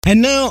And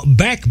now,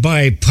 back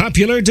by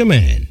popular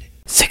demand.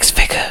 Six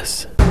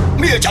figures.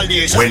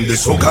 When the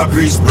soca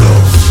breeze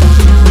blows,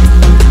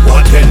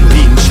 what then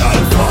wind shall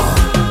fall?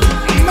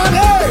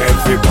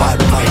 Every bad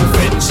mind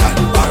fence and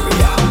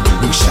barrier,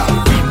 we shall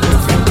be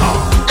moving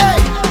on. A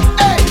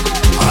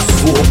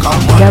soca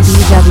man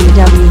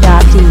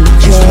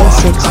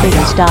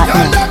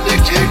www.dj6figures.net.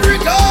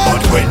 But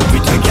when we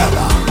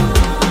together,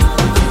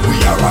 we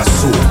are a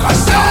soca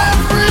star.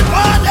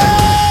 Everybody!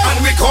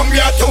 And we come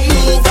here to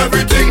move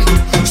everything,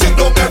 shake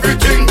down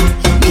everything,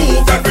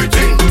 move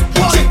everything,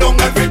 shake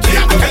down everything.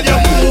 I tell you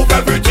move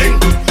everything,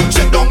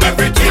 shake down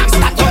everything,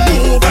 start to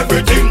move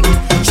everything,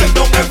 shake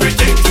down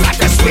everything. Start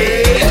to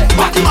sway,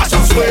 body mash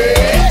and sway,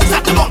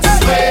 start to bounce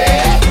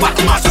sway,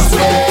 body mash and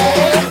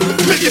sway.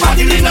 Make your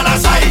body lean on the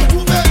side,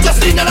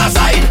 just lean on the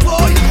side,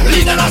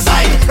 lean on the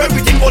side,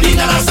 everything go lean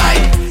on the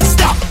side.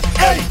 Stop,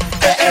 hey,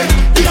 hey, hey,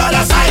 the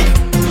other side,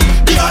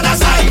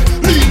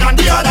 lean on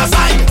the other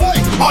side.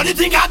 Only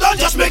thing I don't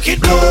just make it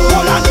blow.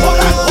 Hold on,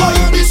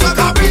 the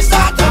soca breeze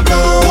start to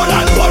blow. Hold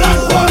on,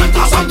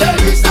 cause someday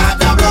we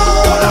start to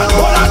blow.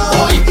 Hold on,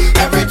 boy,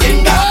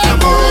 everything got to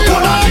move.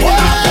 Hold on,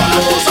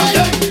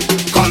 someday.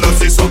 Call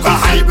us the soca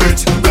hybrid,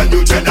 the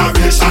new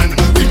generation.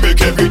 We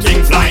make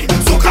everything fly,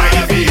 soca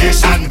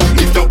aviation.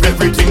 Lift up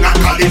everything and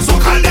call it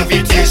soca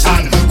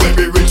levitation. When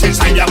we reach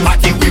inside your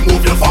party, we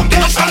move the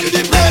foundation.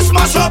 The place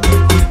mash up,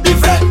 the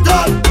fed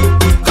done.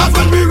 Cause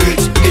when we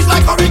reach, it's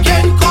like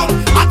hurricane come.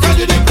 I tell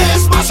you the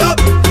place mash up,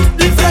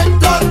 the fed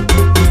done.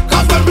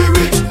 Cause when we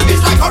reach,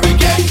 it's like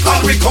hurricane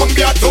come. We come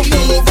here to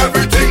move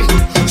everything,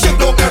 shake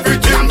down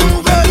everything,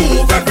 move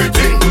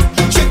everything,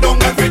 shake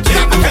down everything.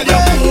 I tell you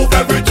move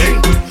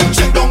everything,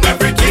 shake down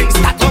everything,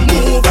 start to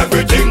move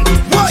everything,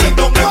 shake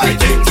down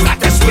everything, start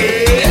to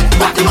sway,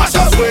 body mash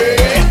up sway,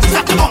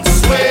 start to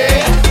bounce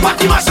sway,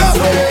 body mash up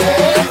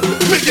sway.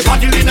 Make the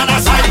body lean on the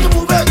side,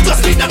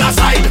 just lean on the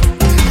side,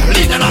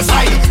 lean on the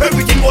side,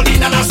 everything go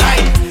lean on the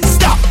side.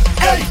 Stop,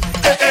 hey,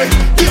 hey, hey,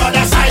 the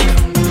other side,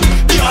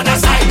 lean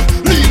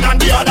on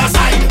the other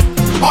side.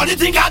 Only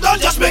thing I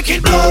don't just make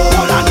it blow.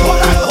 Hold on,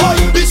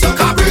 the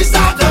soca breeze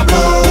start to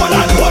blow. Hold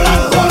on,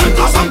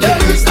 cause someday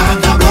we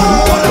start to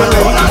blow.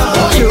 Hold on,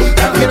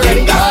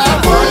 everything got to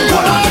blow.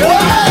 Hold on,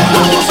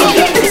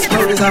 this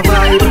crowd is a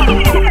vibe.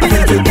 I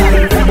feel to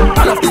dive. I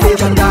love the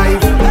stage and dive.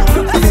 I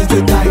feel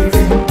to dive.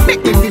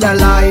 Make me feel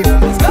alive. I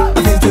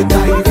feel to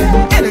dive.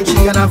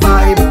 Energy and a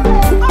vibe.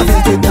 I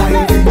feel to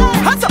dive.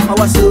 Hands up, I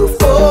was so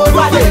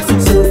over this,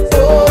 so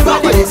over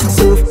this,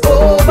 so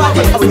over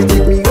this. How you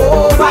take me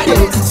over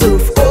this, so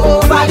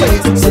over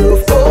this, so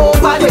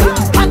over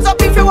this. Hands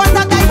up if you want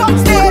to dive up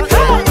stage.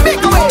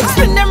 Big way,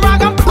 spin them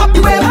rag and pop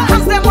the wave.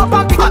 Hands them up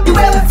and pick up the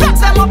wave. Flex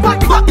them up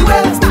and pick up the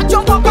wave. Start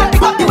jump up and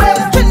pick up the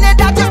wave.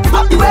 Trinidad just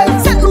pop the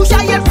wave. St.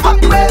 Lucia yet pop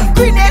the wave.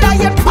 Grenada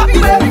yet pop the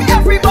wave.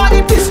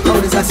 Everybody, this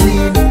crowd is a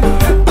scene.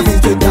 I feel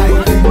to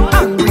dive,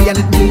 angry and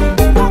it mean. I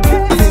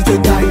feel to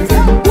dive,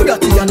 who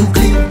dirty and who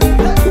clean.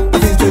 I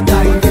feel to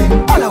dive,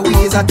 all our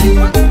ways are clean.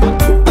 I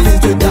feel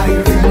to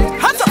dive,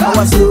 hands up, I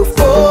was so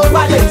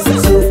over this, so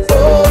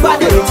over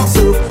this,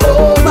 so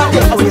over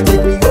this. How you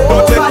take me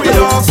over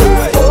this, so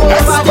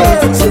over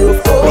this, so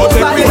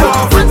over this.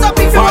 Hands up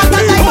if you want to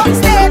dive on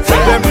stage.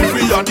 Tell them if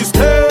we on the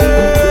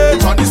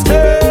stage, on the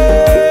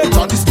stage,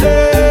 on the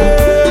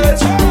stage.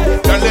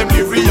 Tell them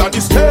if we on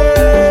the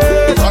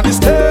stage, on the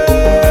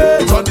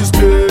stage, on the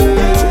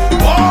stage.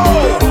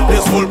 Whoa,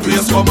 this whole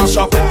place come a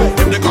shop.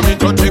 If they come in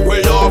to take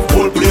way off,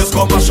 whole place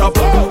come a shop.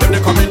 If they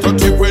come in to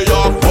take way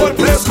off, whole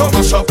place come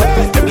a shop.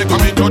 If they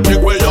come in to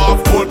take way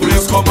off, whole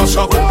place come a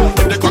shop.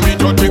 If they come in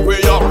to take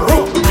way off,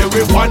 give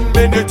me 1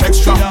 minute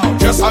extra,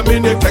 just a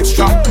minute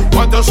extra.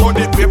 Want to show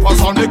the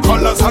papers on the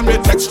colors and the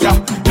texture.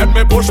 Let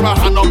me push my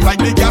hand up like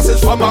the gases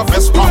from a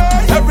Vespa.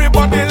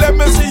 Everybody let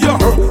me see you.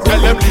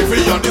 Tell them leave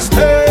me on the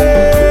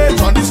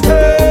stage, on the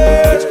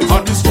stage,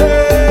 on the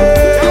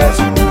stage.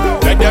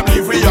 Let them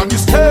leave me on the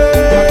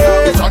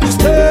stage, on the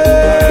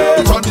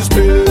stage, on the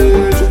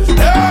stage.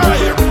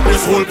 Yeah,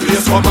 this whole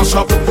place come a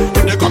shop.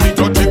 If they come in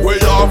to take way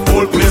off,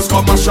 whole place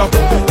come a shop.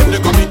 If they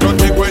come in to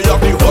take way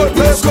off, the whole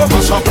place come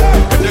a shop.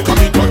 If they come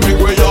in to take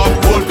way off,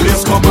 whole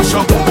place come a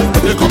shop.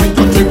 If they come in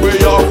to take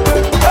way off,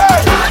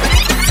 hey!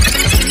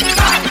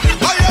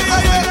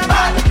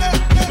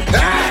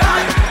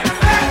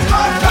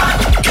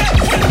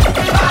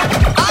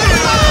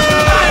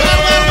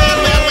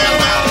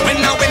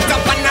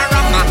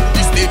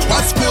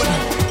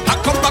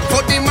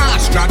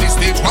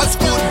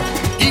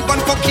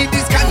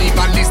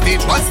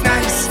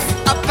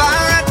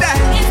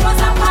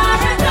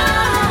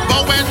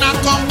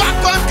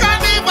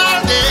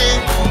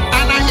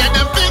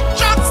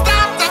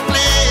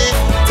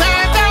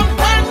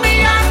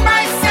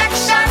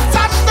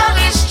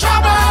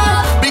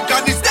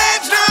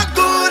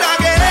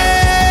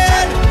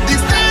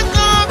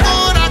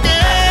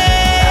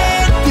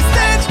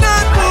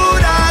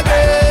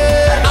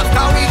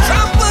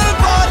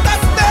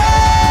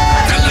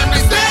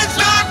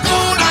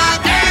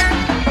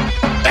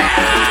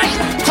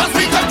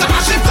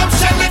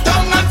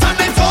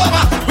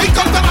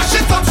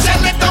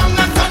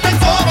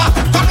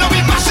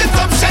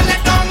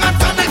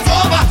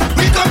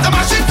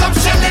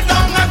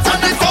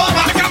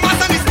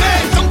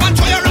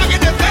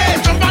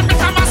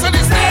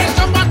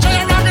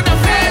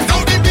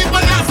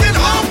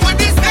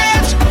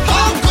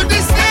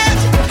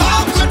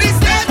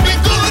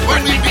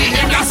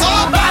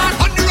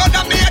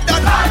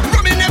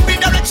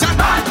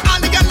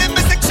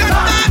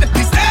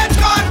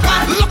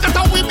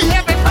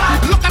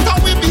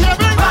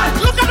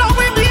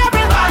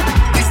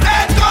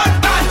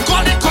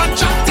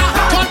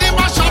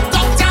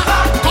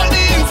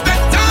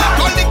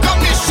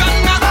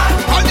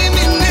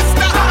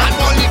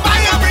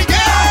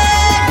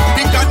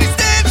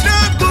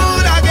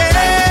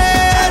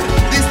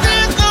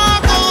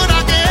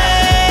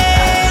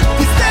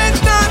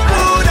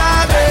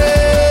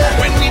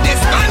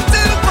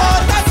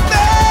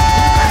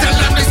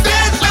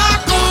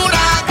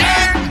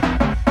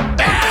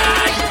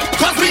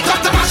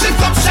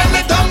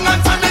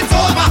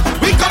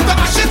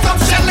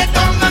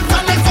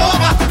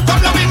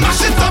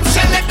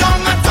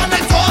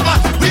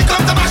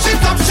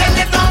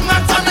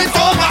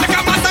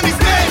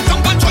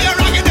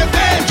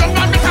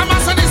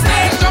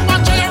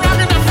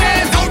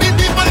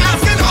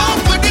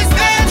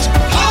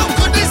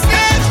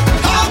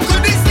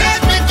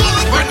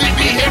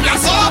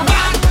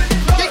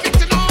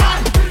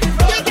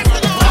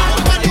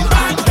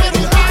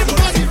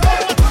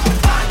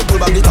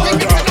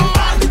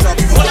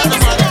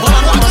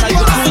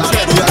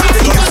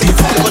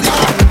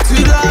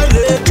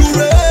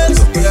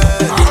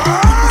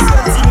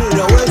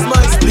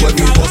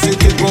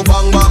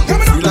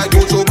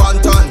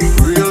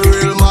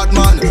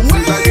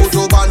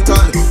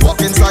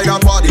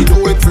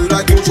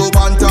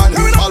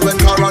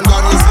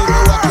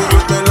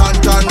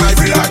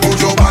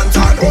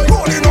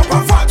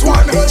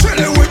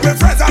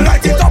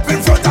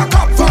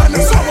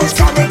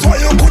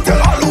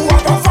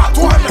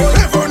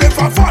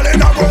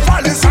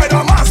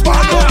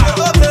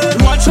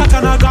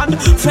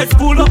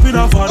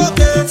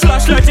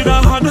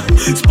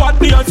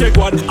 Me a take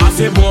one. I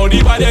say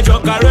body by the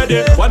drunk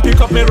already. One pick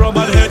up me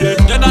rubber headed.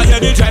 Then I hear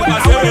the driver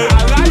say,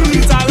 I like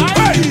it, I like it.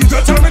 Hey, you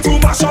tell me to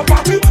mash up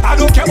party. I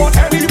don't care about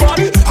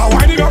anybody. I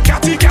whine your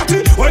catty.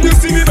 When you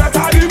see me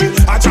better than me,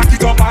 I jack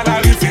it up and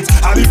I lift it.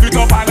 I lift it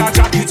up and I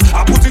jack it.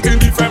 I put it in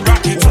different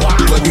brackets.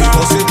 When we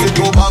go sing it,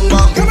 go bang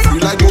bang.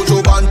 Feel like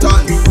Jojo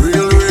Bantan.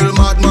 Real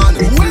madman.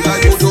 Feel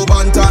like Jojo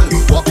Bantan.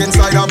 Walk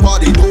inside a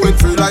body, do it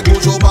feel like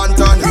Jojo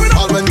Bantan.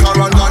 All when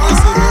Karan gone, you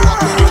see me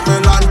walking with my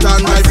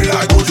lantern. I feel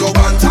like Jojo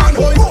Bantan.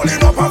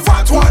 Rolling up a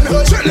fat one.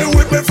 Chilling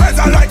with my friends,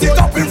 I light it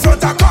up in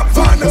front of Cop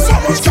Van. So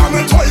much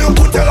coming to you,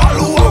 could tell all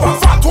who have a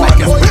fat one.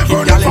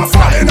 Even if I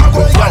fall in, I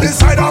go fall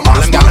inside a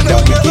mask.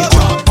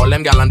 All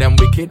them gal and them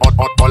wicked.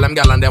 All them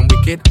gal and them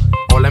wicked.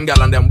 All them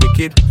gal and them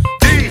wicked.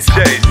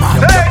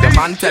 The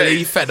man tell you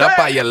he fed up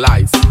by your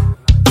lies.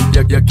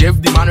 You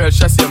give the man real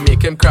stress, you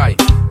make him cry.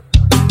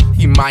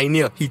 He mine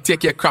you, he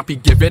take your crap, he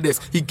give you this,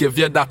 he give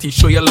you that, he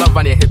show you love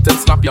and you hit and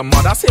slap your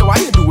mother. Say why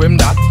you do him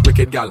that?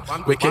 Wicked gal,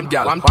 wicked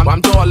gal. I'm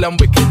to all them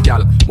wicked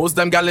gal. Most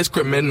them gal is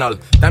criminal.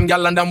 Them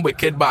gal and them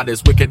wicked bad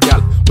is wicked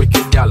gal,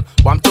 wicked gal.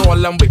 I'm to all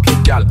them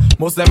wicked gal.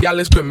 Most them gal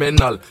is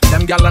criminal.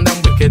 Them gal and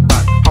them wicked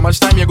bad. How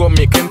much time you go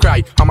make him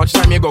cry? How much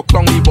time you go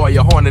clown the boy?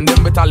 You horning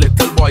him with a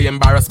little boy.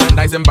 Embarrassment,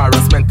 that's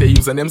embarrassment. They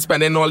using him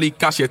spending all the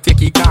cash. You take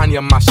he can,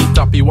 you mash it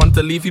up. He want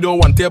to leave, you don't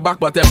want it back.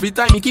 But every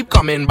time he keep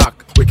coming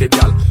back. Wicked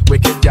gal,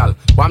 wicked gal.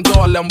 I'm to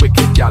all them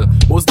wicked gal.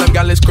 Most them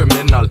gal is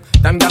criminal.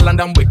 Them gal and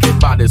them wicked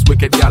bad is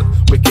wicked gal,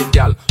 wicked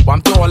gal.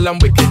 I'm to all them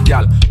wicked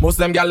gal. Most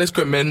them gal is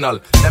criminal.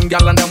 Them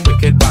gal and them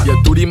wicked bad.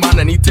 You do the man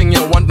anything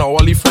you want now.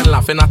 All he friend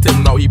laughing at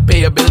him now. He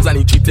pay your bills and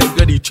he treated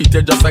good. He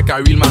treated just like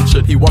a real man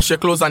should. He wash your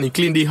clothes and he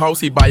clean the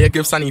house. He buy your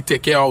gifts and he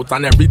take care out.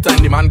 And every time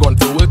the man gone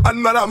to work,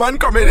 another man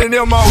coming in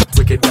your mouth.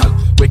 Wicked gal,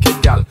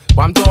 wicked gal.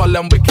 I'm to all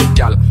them wicked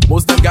gal.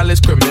 Most them gal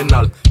is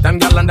criminal. Them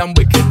gal and them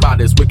wicked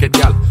bad is wicked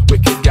gal,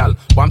 wicked gal.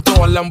 I'm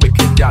to all them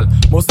wicked gal.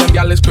 Most them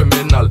gal is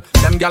criminal.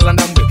 Them gal and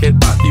them wicked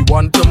bad. He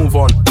want to move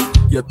on.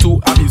 You're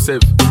too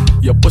abusive.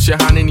 You push your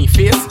hand in his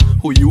face.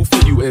 Who you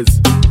feel you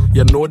is.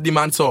 You know the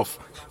man's off.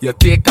 You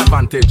take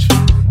advantage.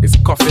 It's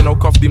coughing out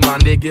cough the man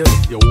they give.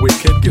 You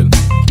wicked girl.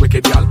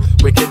 Wicked gal.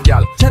 Wicked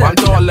gal. Want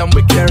to all them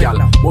wicked gal.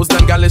 Most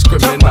them gal is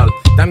criminal.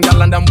 Them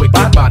gal and them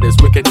wicked bad is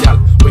wicked gal.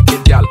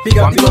 Wicked gal.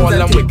 Want to all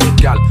them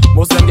wicked gal.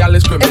 Most them gal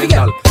is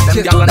criminal.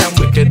 Them gal and them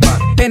wicked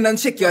bad. Bend and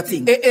shake your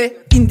thing.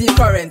 In the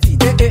quarantine.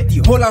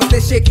 The whole house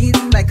is shaking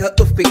like a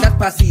earthquake that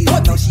passes.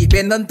 Now she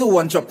bend on to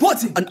one drop. On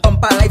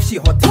Umpa life she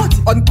hot.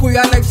 On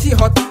Kuya life she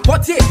hot.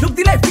 Look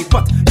the life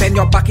report. Bend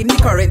your back in the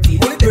quarantine.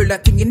 Roll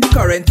that thing in the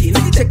quarantine.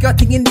 Check your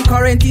thing in the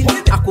quarantine.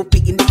 I could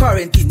pick in the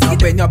quarantine. Now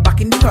bend your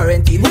back in the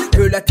quarantine.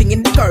 Roll that thing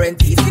in the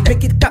quarantine.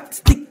 Make it tap,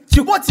 stick,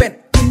 shoot. Bend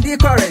in the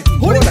quarantine.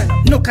 Hold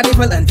on. No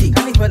carnival and thing.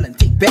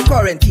 Bend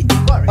quarantine.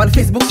 On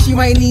Facebook she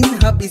whining.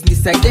 Her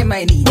business like them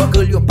whining.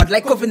 Girl you bad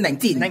like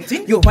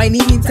COVID-19. You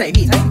whining inside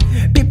me.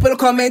 People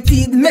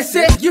commenting.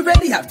 Message you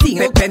really have thing.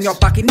 Bend your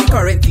back in the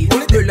quarantine.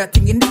 Roll that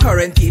thing in the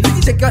quarantine.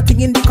 Check your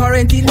thing in the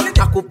quarantine.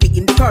 I could pick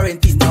in the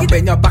quarantine. Now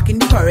bend your back in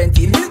the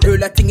quarantine. Roll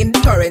that thing in the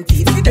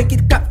quarantine. Make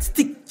it tap,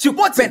 stick, shoot.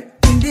 Bend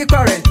in the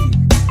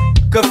quarantine.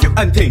 Curfew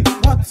and thing.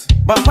 What?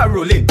 Bumper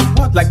rolling.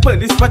 What? Like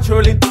police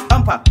patrolling.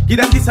 Bumper, give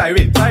them the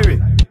siren.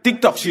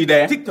 TikTok she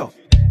there.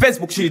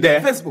 Facebook she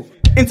there.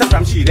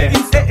 Instagram she there.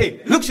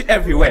 Hey, look she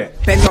everywhere.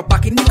 Bend your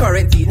back in the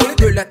quarantine.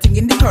 Roll that thing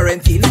in the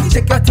quarantine.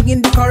 Check your thing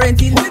in the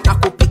quarantine. I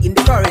could pick in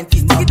the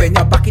quarantine. Bend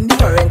your back in the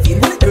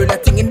quarantine. Roll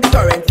that thing in the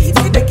quarantine.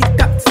 Make it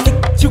tap, stick,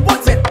 shoot.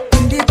 Bend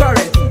in the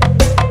quarantine.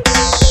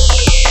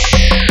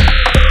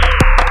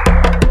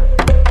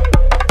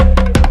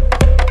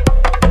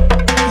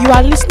 You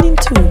are listening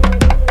to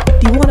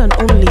the one and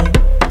only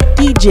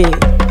DJ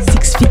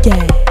Six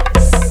Figures.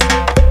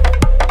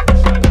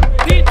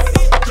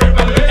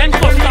 And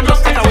custom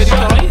just take away the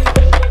toy.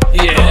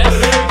 Yes,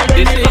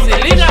 this is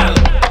illegal.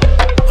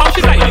 How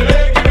she like it?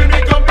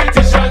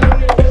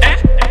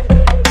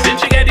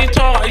 Since she get the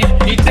toy,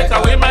 he take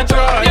away my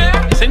joy.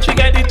 Since she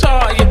get the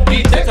toy,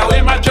 he take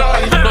away my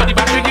joy. No, the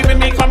battery giving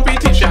me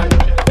competition.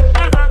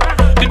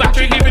 The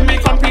battery giving me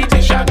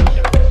competition.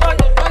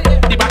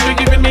 The battery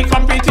giving me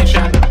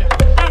competition.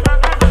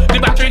 The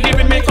battery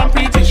giving me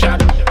competition.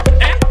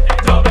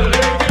 Double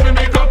A giving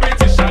me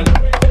competition.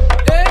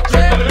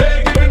 Triple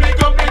A giving me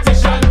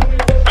competition.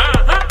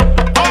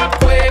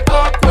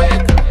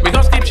 Earthquake. We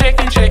just keep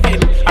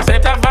shaking. I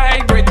said that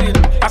vibrating.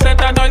 I said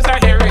that noise I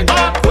hearing.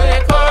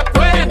 Earthquake.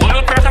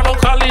 World crash I go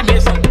call it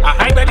missing. I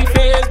hide by the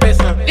face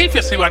missing. If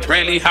you see what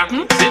really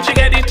happened, since she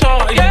get the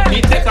toy,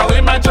 he take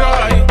away my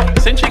joy.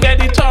 Since she get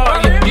the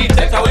toy, he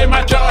take away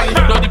my joy.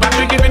 No, the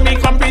battery giving me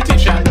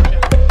competition.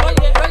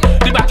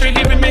 The battery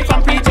giving me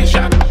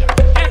competition.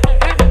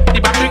 The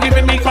battery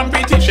giving me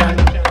competition.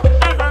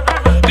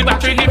 The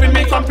battery giving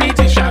me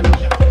competition.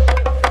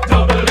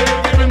 Double A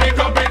giving me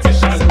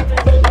competition.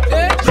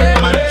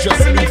 Man,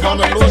 just leave on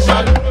the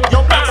lotion.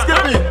 Your back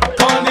skipping.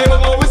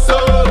 Carnival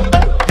whistle.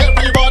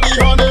 Everybody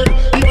on it.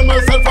 Even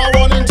myself I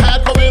running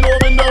tired coming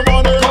home in the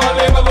morning.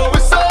 Carnival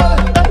whistle.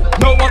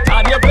 Know what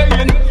card you're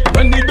playing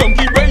when the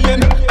donkey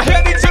braying. I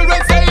hear the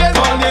children saying.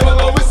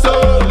 Carnival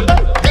whistle.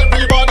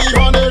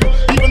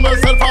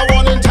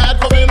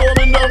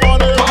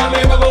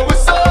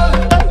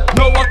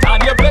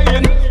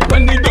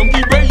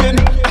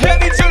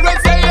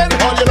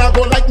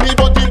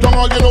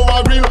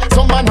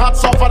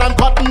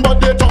 nothing but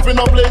they tough in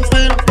a plain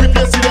steel. If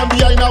you see them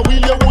behind a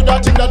wheel, you woulda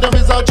think that them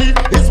is a G.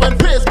 It's when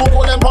Facebook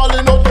all them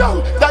calling out,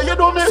 girl, that you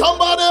do me.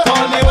 Somebody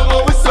call me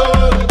over whistle.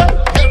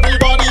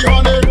 Everybody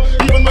on it,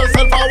 even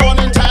myself I want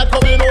it. Tired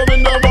coming home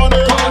in the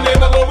morning. Call me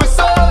over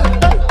whistle.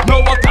 Know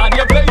what card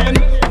you playing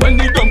when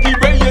the donkey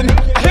braying.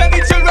 I hear the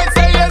children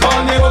saying,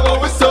 call me over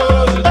whistle.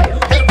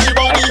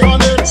 Everybody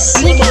on it,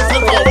 even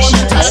myself I want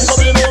it. Tired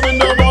coming home in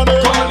the morning.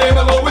 Call me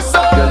over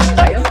whistle.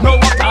 Know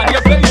what card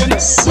you playing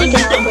when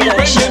the donkey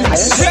braying. I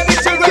hear the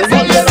children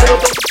saying.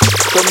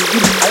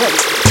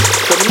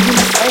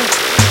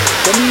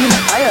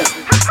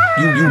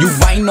 You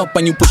wind up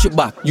and you push it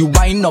back. You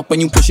wind up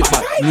and you push it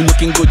back. You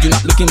looking good, you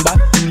not looking back.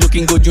 You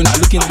looking good, you not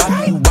looking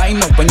back. You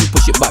wind up and you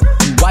push it back.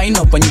 You wind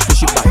up and you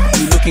push it back.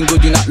 You looking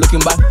good, you not looking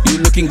back. You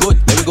looking good.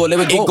 Let me go, let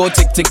me go. It go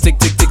tick tick tick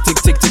tick tick tick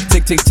tick tick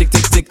tick tick tick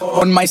tick tick.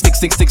 On my stick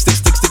stick stick stick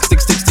stick stick stick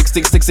stick stick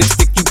stick stick stick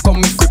stick. You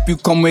come with grip, you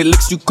come with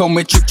licks, you come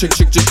with trick trick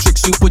trick trick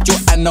tricks. You put your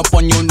hand up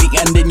on your knee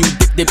and then you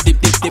dip dip dip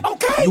dip dip.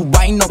 You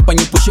wind up and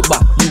you push it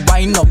back. You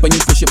wind up and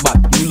you push it back.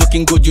 You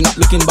looking good, you not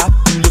looking back.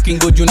 You looking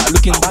good, you not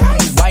looking back.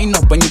 You wind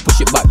up and you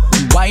push it back.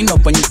 You wind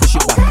up and you push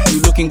it back.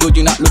 You looking good,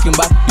 you not looking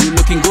back. You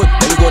looking good.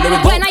 Let me go, let me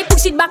go. When I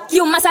push it back,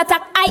 you must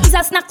attack. I is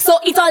a snack, so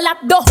it's all that.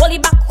 Don't hold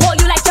it back, hold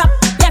you like chop.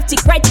 Left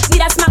cheek, right cheek,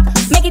 need a smack.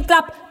 Make it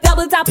clap,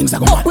 double tap.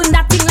 Open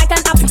that thing like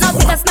an app. Now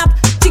take a snap,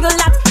 jiggle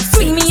that.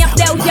 Swing me up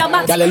there with your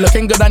back. Girl, you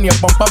looking good and your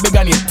bumper big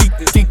and your tick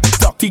tick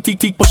tock, tick tick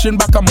tick. Pushing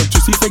back on my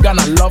juicy figure and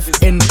I love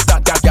in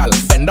that girl.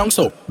 Bend down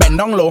so, bend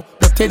down low.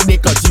 Rotate they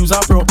cause use a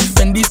pro.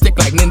 Bend these stick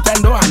like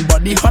Nintendo and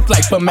body hot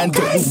like Fermento.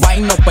 You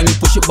wind up and you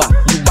push it back.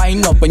 You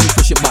wind up and you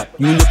push it back.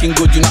 You looking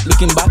good, you not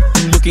looking back.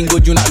 You looking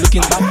good, you not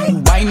looking back. You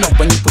wind up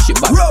and you push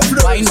it back. You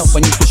wind up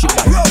and you push it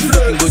back. You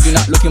looking good, you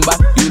not looking back.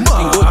 You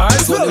looking good.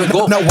 Let me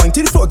go. Now wind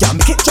to the floor, girl,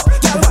 make it drop.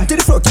 Girl, wind to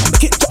the floor, girl,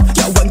 make it drop.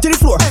 Girl, wind to the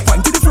floor,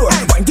 wind to the floor,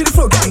 wind to the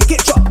floor, girl, make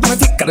it drop. Wanna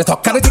tick, gotta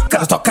talk, gotta tick,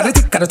 gotta talk, gotta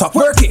tick, gotta talk.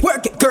 Work it,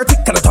 girl,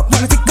 tick, gotta talk.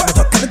 Wanna tick, gotta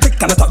talk, gotta tick,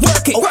 gotta talk.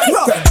 Work it,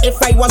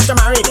 If I was to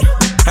marry,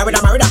 I would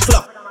have married a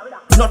clock.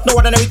 Not no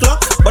ordinary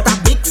clock, but a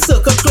big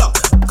circle clock.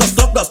 Cause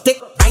clock does tick,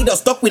 I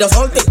does talk, we does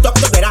all tick tock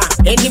together.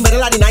 In the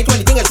middle of the night when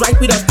the thing is right,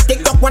 we does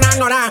tick tock one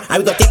another. I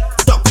will go tick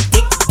tock,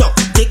 tick tock,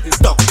 tick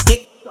tock,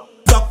 tick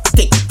tock,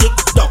 tick tick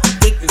tock,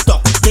 tick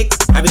tock, tick.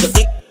 I will go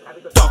tick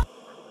tock,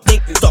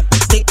 tick tock,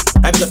 tick.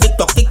 I will go tick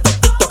tock, tick tock,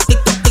 tick tock,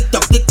 tick tock, tick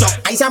tock, tick tock.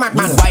 I say man.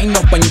 You wind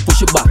up and you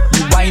push it back.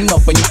 You wind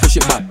up and you push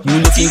it back. You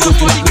looking good,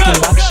 you not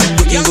looking back. You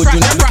looking good, you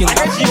not looking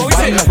back. You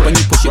wind up and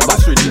you push it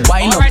back. You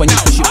wind up and you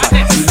push it back.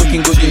 You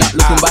looking good, you not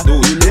looking back. You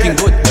looking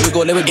good. Let me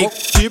go, let me go.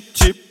 Chip,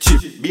 chip,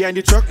 chip. Behind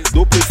the truck,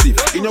 don't play safe.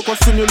 In your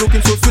costume, you're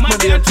looking so sweet.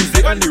 Monday and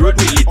Tuesday on the road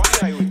we lit.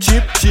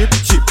 Chip, chip,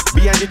 chip.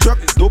 Behind the truck,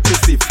 don't play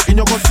safe. In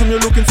your costume, you're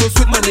looking so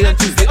sweet. Monday and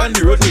Tuesday on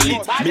the road we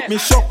lit. Make me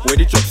shock where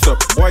the truck stop.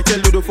 Boy, tell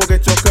you don't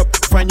forget your cup.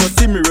 Find your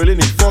team, me rolling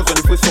in fours. On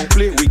the first song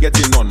play, we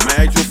getting on.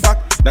 My hydro pack,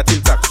 that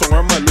intact. Song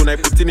I'm alone, I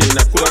put in.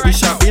 I could have been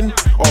sharp in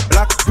or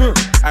black.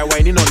 I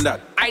whining on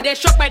that. I dey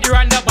shock by the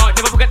roundabout.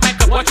 Never forget my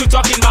cup. What you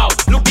talking about?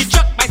 Look the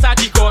truck by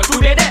Sajiko.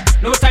 Today there,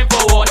 no time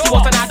for war. See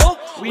what's another?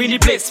 We in the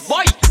place,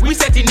 boy. We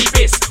set in the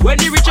pace. When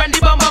the reach on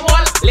the bamba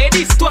wall,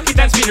 ladies twerk it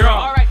and spin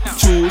round.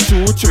 Choo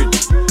choo train,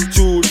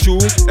 choo choo.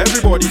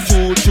 Everybody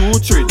choo choo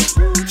train,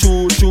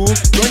 choo choo.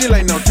 Join the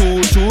line now, choo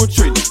choo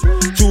train,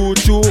 choo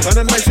choo. And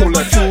then my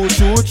shoulder, choo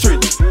choo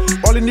train.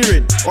 All in the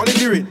rain, all in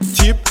the rain.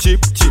 Chip chip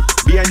chip.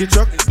 Behind the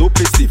truck, don't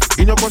play safe.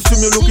 In your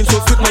costume, you're looking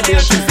so sweet. My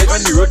day and Tuesday on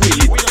the road we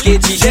lit.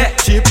 Chip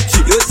chip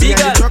chip. Behind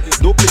the truck,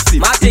 don't play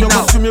safe. In your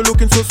costume, you're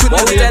looking so sweet.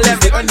 My day and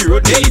Tuesday on the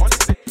road we lit.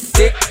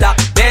 Tick tock,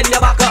 bend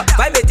your back up.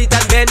 5 it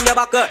and bend your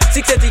back up.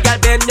 680 gal,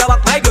 bend your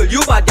back. My girl, you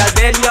bad gal,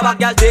 bend your back,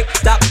 gal. Tick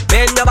tock,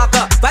 bend your back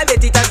up. 5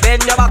 it and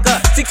bend your back up.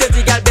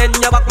 680 gal, bend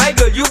your back. My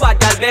girl, you bad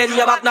gal, bend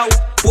your back now.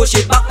 Push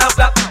it back, clap,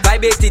 clap.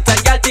 5 it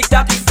and gal, tick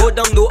tock. Go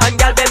down low and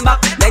gal, bend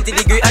back. 90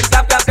 degree and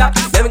clap, clap, clap.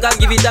 Then we can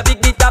give it a big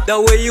beat up. The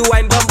way you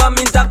whine, bum bum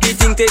intact. The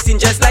thing tasting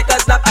just like a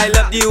slap. I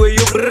love the way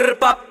you brrr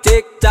pop.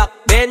 Tick tock,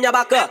 bend your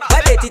back up.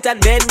 5 it and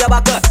bend your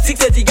back up.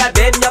 680 gal,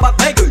 bend your back.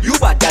 My girl, you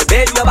bad gal,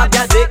 bend your back,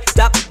 gal. Tick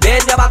tock,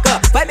 bend your back up.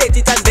 5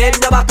 it and bend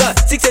your back up.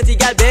 680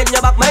 gal, bend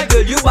your back. My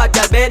girl, you bad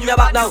gal, bend your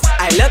back now.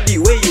 I love the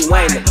way you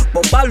whine.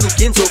 Bumper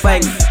looking so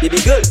fine.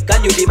 Baby girl,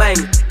 can you be mine?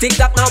 Tick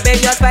tock now,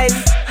 bend your spine.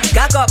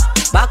 Cock up,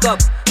 back up,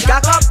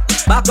 cock up,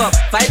 back up.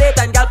 5 it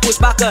and gal push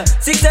back up.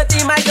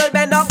 680 my girl,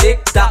 bend up.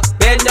 Tick tock,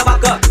 bend your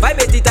back up. 5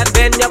 it and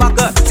bend your back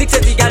up.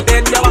 680 gal,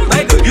 bend your back.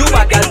 My girl, you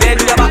bad gal,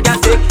 bend your back.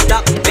 Tick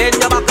tock, bend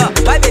your back up.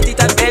 5 it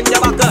and bend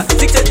your back up.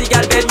 680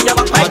 gal, bend your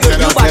back. My girl,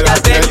 you bad gal,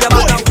 bend your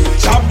back now.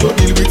 Shop don't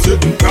deal with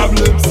certain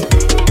problems.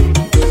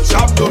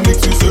 Shop don't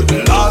mix with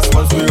certain laws.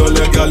 Once we all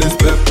legal is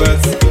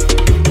peppers.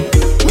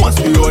 Once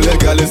we all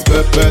legal is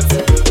peppers.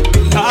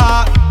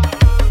 Nah,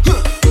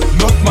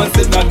 not man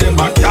said that them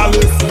are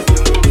callous,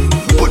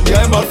 but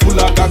them are full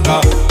of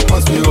caca.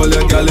 Once we all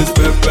legal is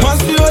peppers.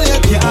 Once we all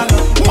legal.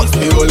 Once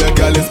we all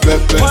legal is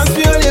peppers. Once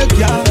we all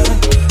legal.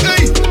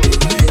 Hey,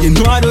 you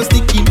know I don't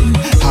stick it.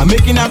 I'm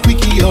making a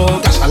quickie,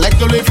 oh, gosh, I like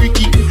to play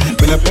freaky.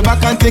 When I play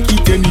back and take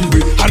it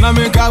anyway. And I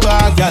make a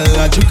bad girl,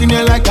 I'm choking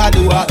you like I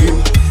do it.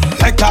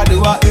 Like I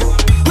do it.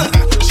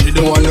 She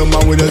don't want a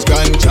man with a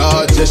grand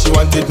charge. Yeah, she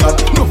want it hot.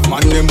 No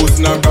man them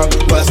boosting her back.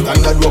 Well,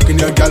 standard walking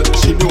your gal.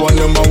 She the one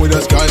a man with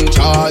a grand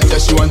charge.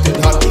 Yeah, she want it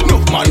hot. No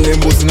man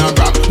them boosting her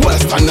back. Well,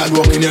 standard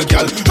walking your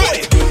gal.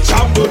 Hey,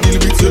 chop don't deal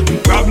with certain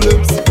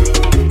problems.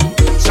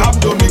 Chop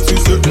don't mix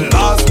with certain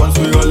laws. Once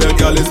we all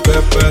legal is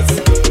peppers.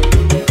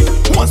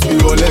 Once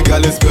we all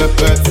legal is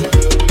peppers.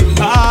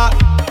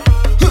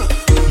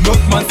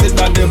 Enough man says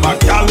that them are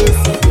callous,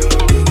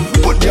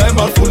 but they are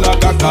full of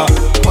caca.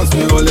 Once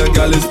we all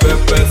legal is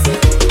peppers.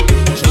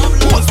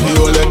 Once we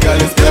all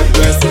legal is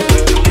peppers.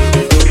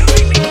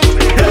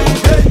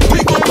 We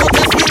go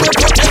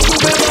protest to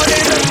be money.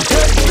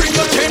 Bring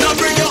your chain and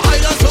bring your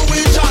island so we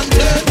chant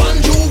it.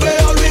 One Juve,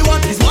 all we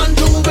want is one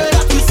Juve,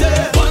 that we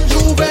say. One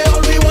Juve,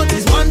 all we want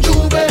is one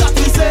Juve, that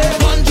we say.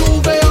 One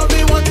Juve, all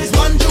we want is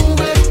one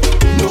Juve.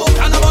 No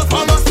carnival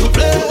for us to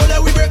play. Oh,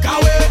 let we break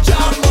away.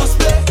 Jam must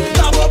play.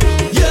 Dab up,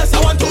 yes I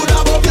want to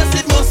dab up. Yes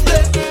it must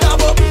play. Dab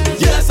up,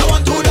 yes I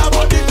want to dab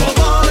up. The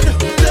command,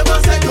 never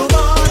say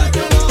command.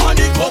 On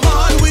the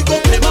command we go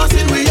play mass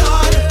in we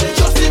yard.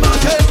 Just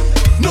imagine,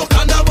 no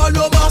carnival,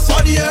 no mass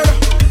for the air.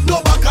 No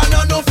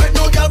bacana, no fed,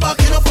 no girl back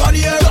in for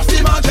the air. Just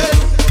imagine,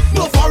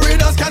 no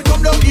foreigners can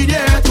come down in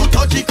there to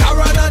touch the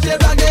Karen and they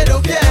black they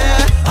don't care.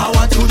 I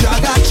want to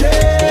drag a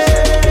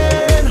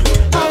chain.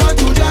 I want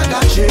to drag a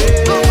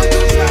chain.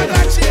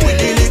 With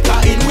the liquor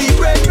in we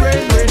brain.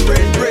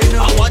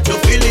 I want to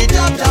feel it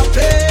jab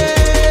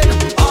pain.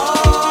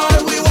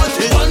 All we want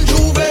is one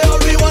Juve, all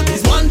we want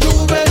is one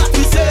Juve, that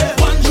we say.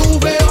 One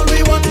Juve, all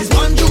we want is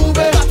one Juve,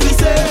 that we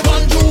say.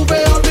 One Juve,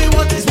 all we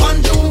want is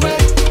one Juve.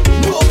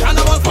 No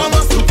carnival from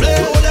us to play.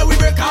 Oh, let we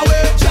break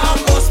away. Jam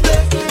must play.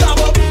 Dab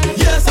up,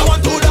 yes I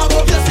want to dab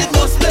up. Yes it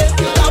must play.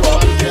 Dab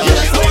up,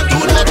 yes I want to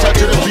dab up.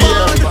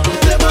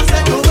 Never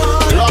say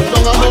command.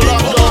 Lockdown and no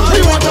lockdown. We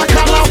want a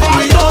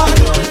carnival.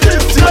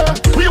 This year,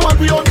 we want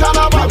we own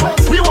carnival.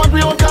 We want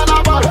we own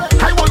carnival.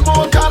 I want my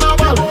own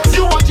carnival.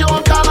 You want your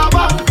own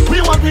carnival.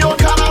 We want we own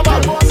carnival.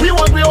 We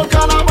want we own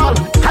carnival.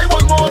 I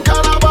want my own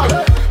carnival.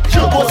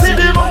 You go see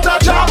the mountain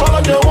travel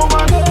on your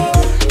woman.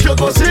 You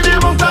go see the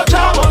mountain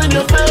travel in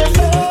your face.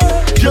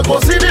 You go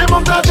see the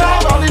mountain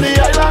travel in the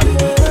island.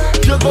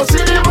 You go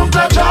see the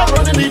mountain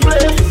travel in the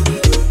place.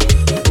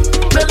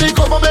 Let the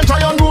government try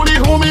and rule the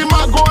homie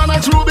Mago and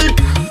ex Ruby.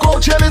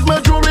 Coach Hill is my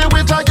jewelry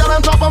with a girl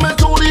on top of my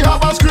toolie.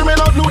 Have a screaming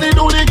out loody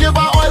doody. Give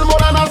her oil more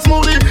than a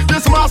smoothie.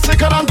 This mass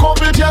sicker than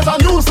COVID. Here's a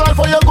new style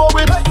for you go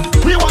with.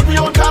 We want we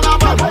own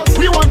carnival.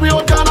 We want we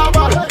own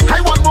carnival. I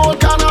want my own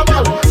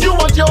carnival. You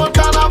want your own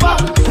carnival.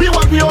 We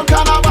want we own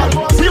carnival.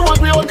 We want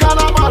we own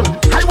carnival.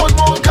 I want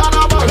my own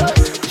carnival.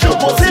 You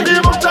go see the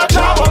mountain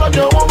travel on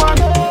your woman.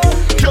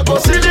 You go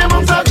see the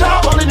mountain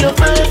travel in your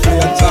face.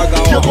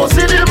 You go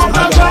see the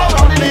mountain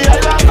travel in the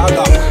island.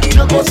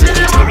 You go see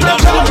the mountain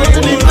travel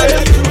in the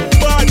place.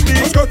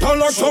 Just get on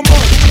like some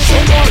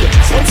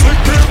sick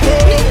people.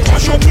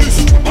 Mash up this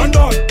and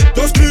that,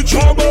 just need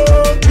trouble.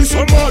 Be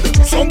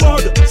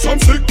some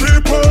sick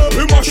people.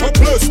 We mash up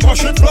place,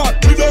 mash it flat,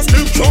 we just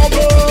keep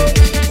trouble.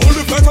 Pull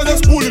the better,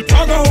 just pull it,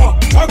 tagawa.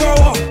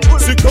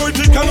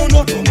 Security cannot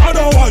not, no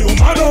matter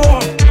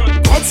what.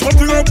 Got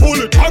something and pull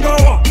it,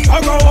 tagawa.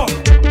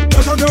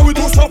 Better get we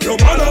to stop your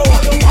matter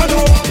what.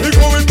 We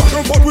going back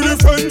and forth with the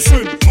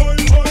fencing.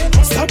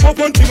 Stop up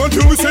and think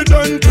until we say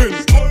denting.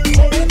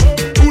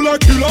 Do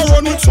like killer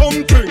run with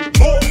something.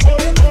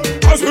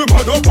 As we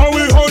mad up and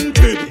we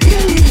hunted.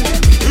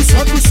 It's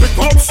like we sick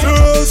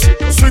upstairs.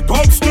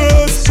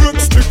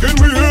 Bricks sticking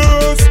we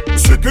ears.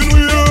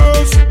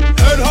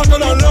 Head hotter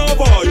than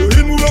lava. You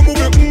in we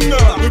moving,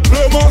 we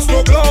play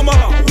master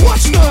glamour.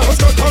 Watch now.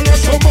 Just get on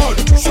like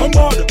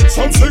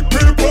some sick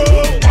people.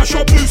 Mash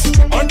up this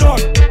and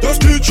that,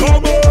 just need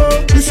trouble.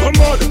 Be some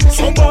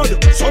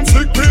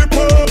sick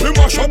people. We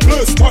mash up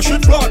place, mash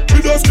it flat,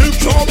 we just keep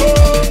trouble.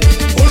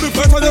 Hold the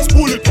better, just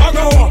pull it,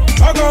 tagawa.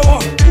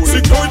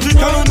 Security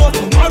cannot not,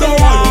 no matter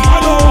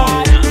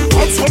what.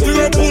 Got something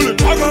and pull it,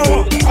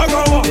 tagawa.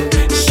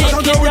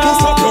 Better get we to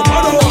stop your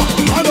matter what.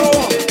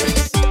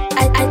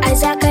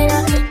 Isaac,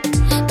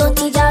 don't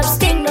teach up,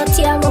 sting, no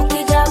tear,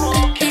 monkey job.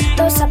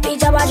 No sappy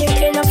job, I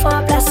drink enough for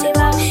a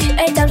placebo.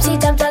 8 times, 6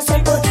 times, I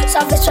said, put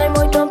surface, try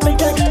more, don't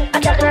put it.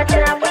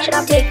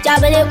 I take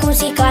job in the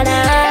Kusi Kana.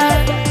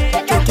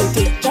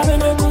 Take job in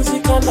the Kusi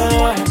Kana.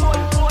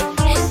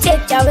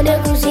 Take job in the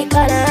Kusi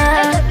Kana.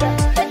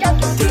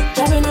 Take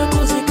job in the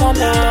Kusi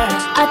Kana.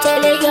 I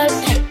tell a girl,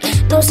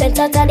 no sense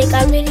at all, they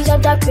can really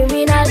jump the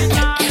criminal.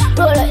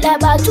 Roll like that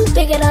ball, too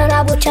big and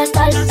I would just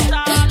stall.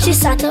 She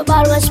sat a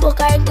ball when smoke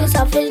her things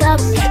are filled up.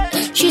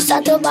 She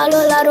sat a ball,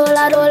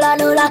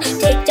 rolla.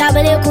 Take job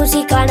in the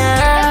Kusi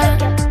Kana.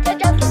 Take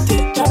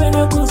job in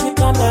the Kusi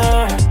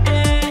Kana.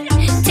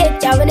 Take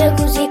job in the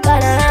Kusi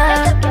Kana.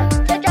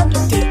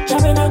 Take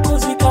job in the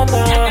Kusi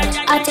Kana.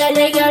 I tell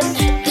a girl,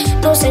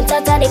 no sense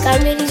at all, they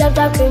can really jump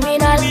the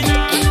criminal.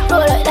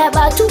 Roll like that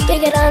ball, too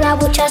big and I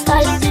would just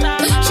stall.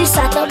 She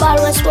sat a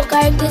ball when smoke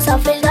her things are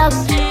filled up.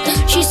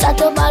 She sat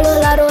a ball,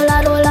 rolla.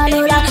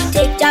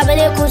 Take job in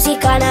the Kusi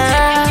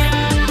Kana.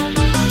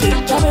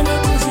 Take job in the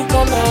Kusi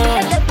Kana.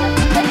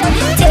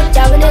 Take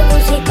job in the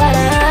Kusi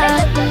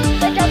Kana.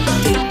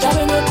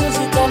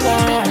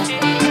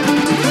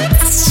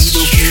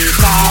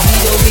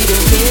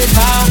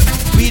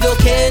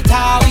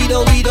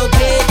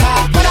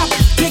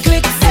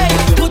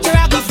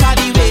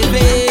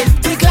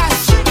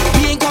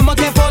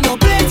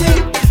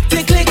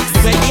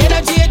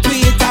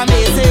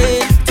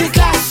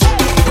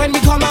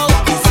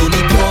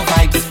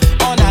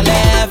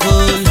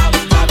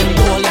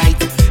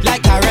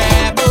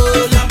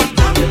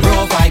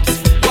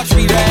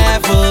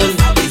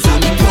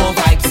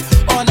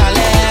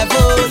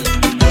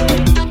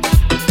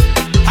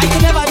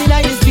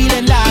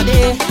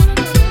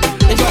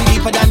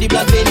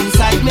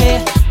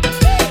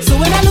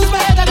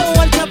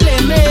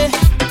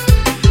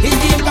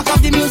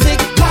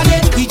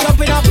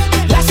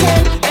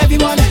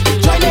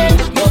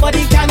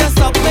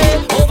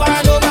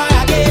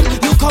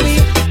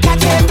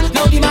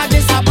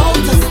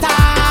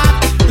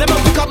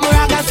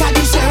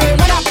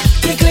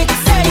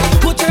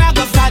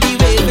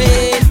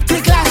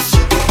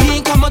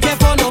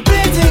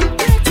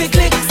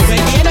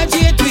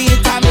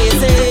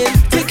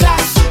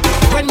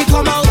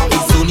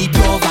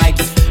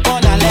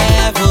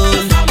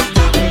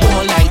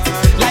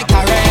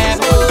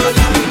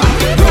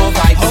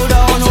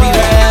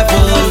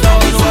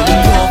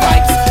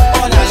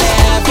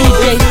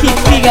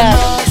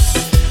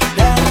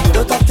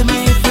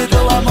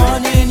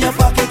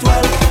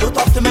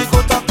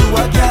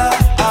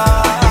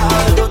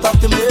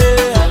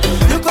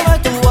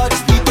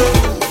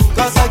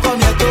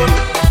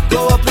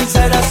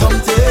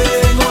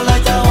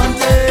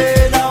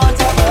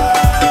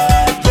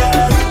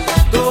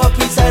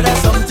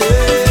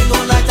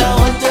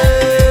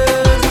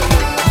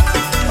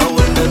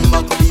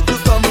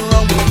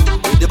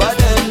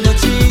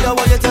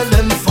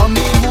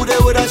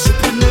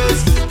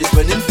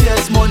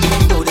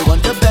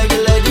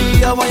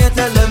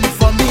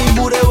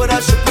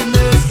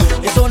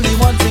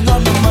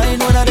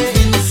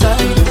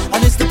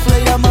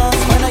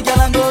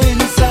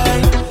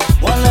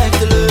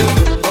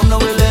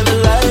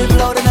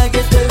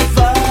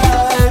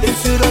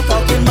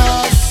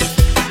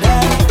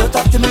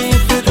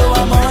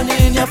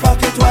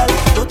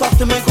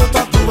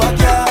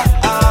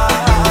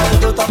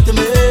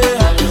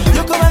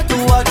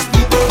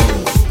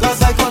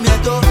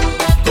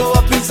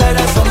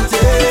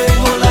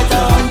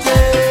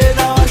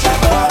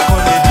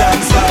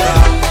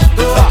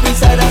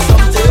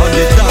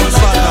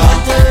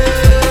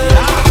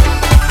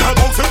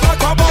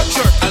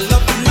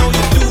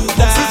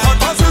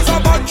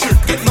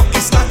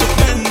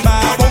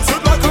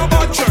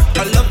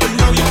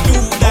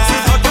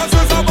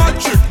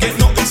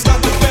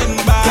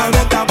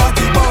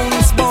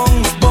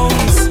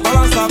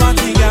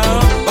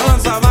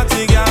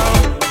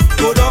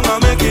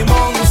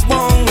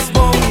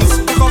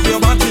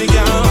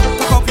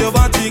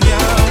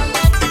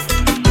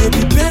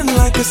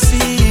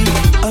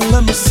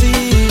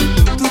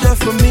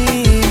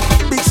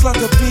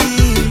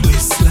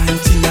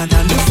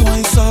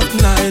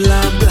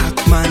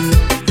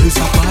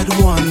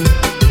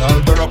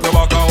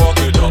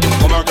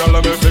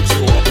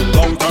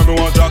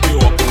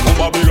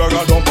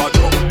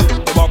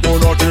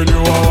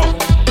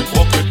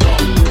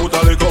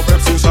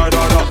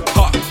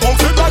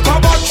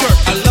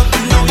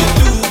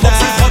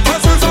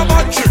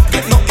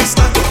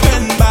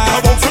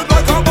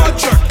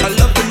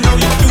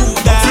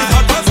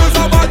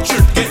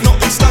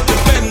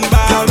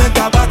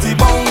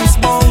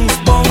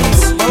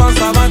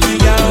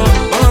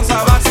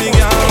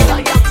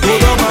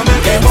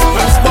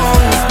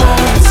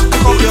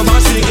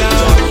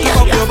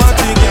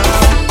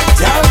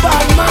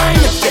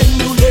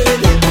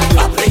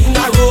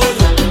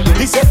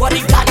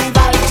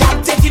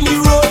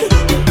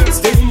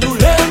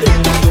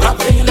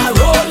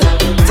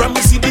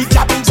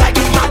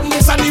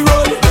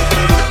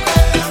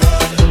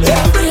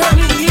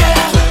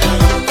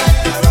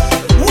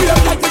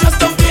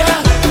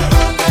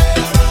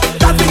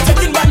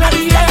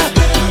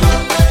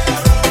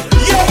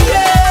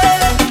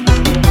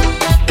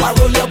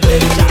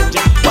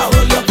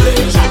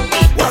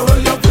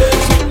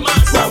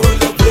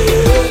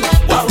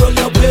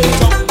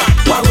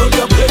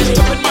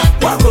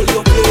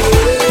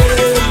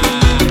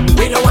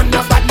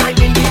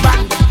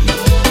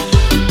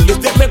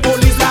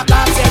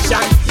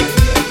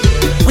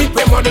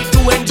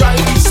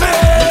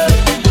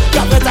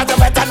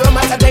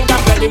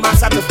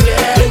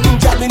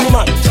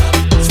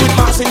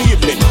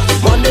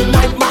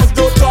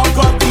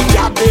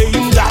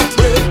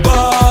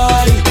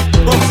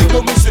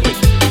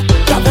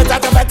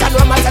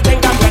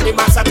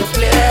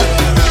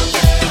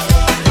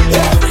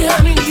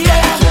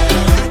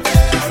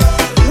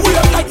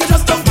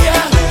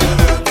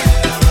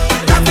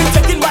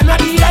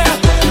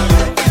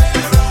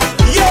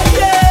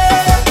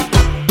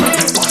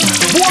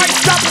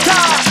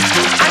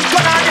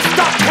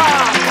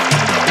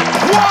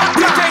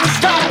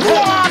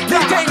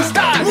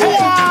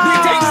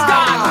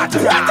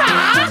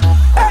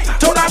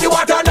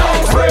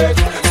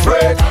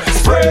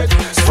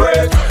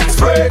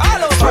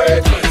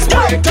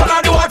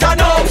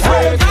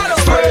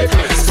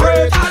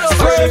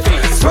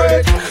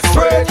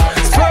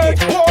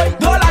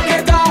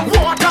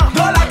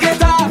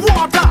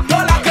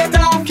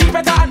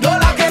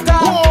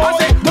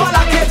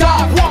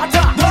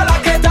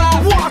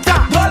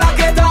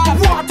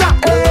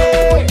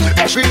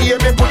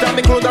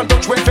 and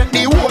touch when fit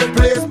the whole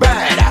place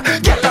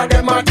bad. Get her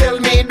them a tell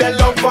me they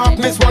love of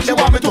Miss what they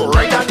want me to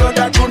write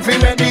another tune fi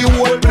make the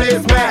whole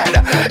place mad.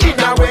 In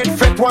a wet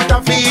fit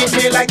water fi eat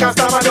me like a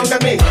stammer down to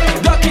me.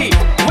 Ducky,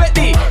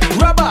 wetty,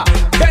 rubber,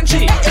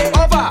 benchy,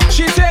 over.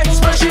 She said,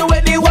 splash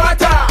with the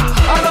water.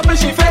 All up in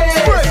she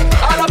face,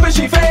 all up in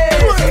she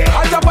face.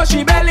 On top of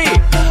she belly,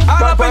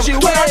 all up in she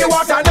Turn on the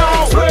water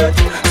now. Spread,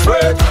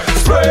 spread,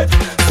 spread,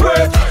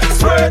 spread,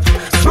 spread,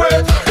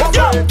 spread.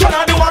 Turn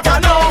on the water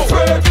now.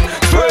 Spread,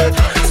 spread,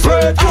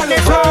 spread. On the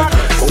top,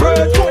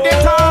 spread to the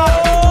top.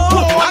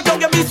 I don't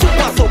get me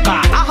super soaker.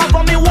 I have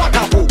on me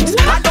waterproof.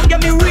 I don't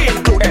get me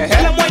raincoat.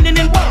 Tell them whining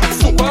in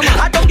box.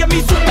 I don't get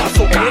me super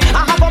soaker.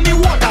 I have on me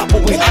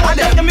waterproof. I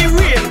don't get me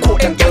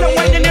raincoat. Tell them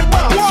whining in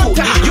box.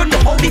 You know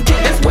how the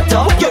thing is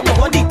wetter. You know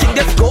how the thing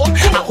is go.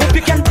 I hope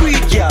you can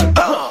breathe, girl.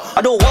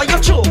 I don't want you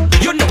choke.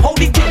 You know how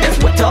the thing is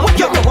wetter.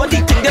 You know how the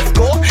thing is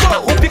go. I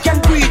hope you can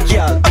breathe,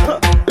 girl.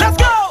 Let's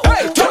go.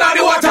 Hey, turn on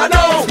the water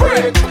now.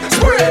 Spread,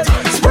 spread,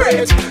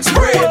 spread,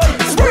 spread,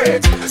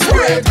 spread,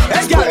 spread.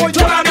 Let's go.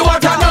 Turn on the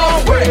water now.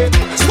 Spread,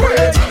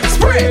 spread,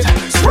 spread,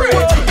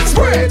 spread,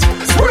 spread,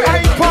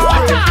 spread.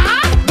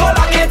 Don't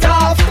lock it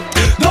off.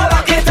 Don't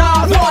lock it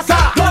off.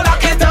 Water. Don't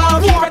lock it off.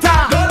 Water.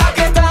 Don't lock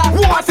it off.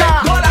 Water.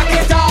 Don't lock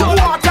it off.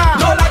 Water.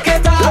 Don't lock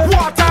it off.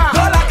 Water.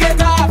 Don't lock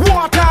it off.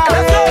 Water.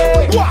 Let's go.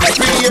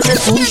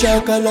 Two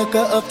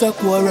shakalaka after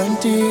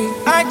quarantine.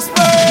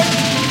 Expert.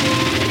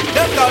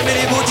 They call me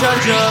the butcher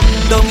drum.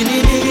 Down in the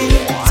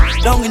knees,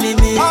 down in the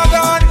knees,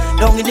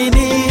 down in the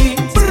knees,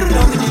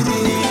 down in the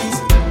knees.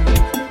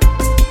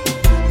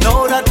 Now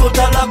that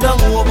total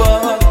lockdown over,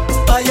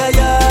 ay ay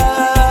ay.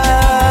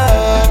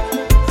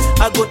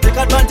 I go take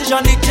advantage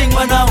on the thing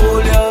when I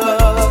hold ya.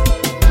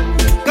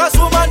 'Cause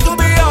woman, to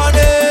be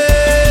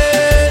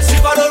honest,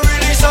 if I don't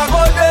release I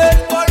go dead.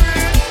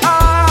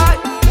 Aye,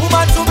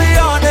 woman, to be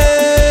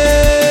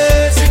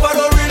honest, if I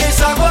don't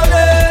release I go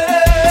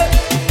dead.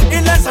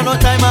 In less than no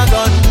time I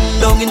gone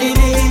down in the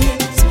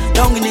knees,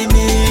 down in the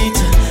meat,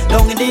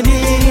 down in the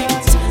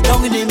knees,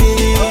 down in the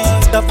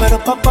meat. That for the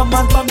papa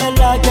man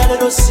Pamela, girl, I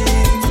don't see.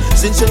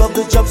 Since you love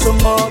the job so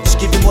much,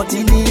 give him what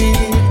he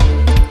need.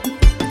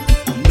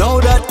 Now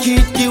that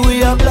kid give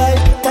we a blind.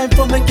 Time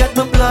for me get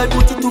my blood,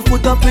 put your 2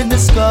 foot up in the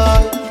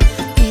sky.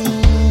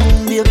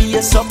 Baby,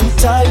 you're something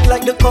tight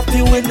like the coffee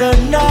in the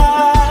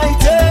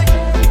night. Hey.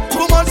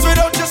 2 months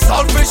without your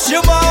selfish,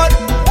 you mad.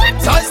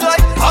 Ties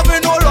like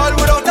having no oil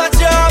without a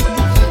job.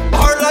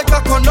 Or like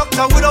a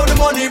conductor without the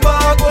money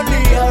bag.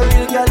 Only a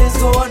real girl is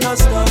go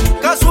understand.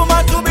 'Cause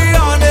woman, to be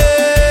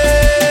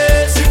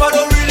honest, if I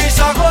don't release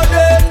I go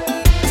dead.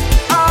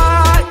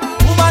 Aye,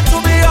 woman, to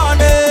be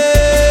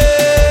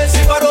honest,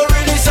 if I don't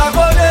release I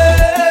go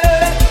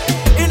dead.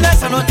 In less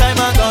than no time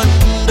I gone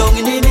down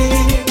in the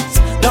knees,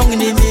 down in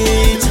the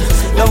knees,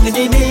 down in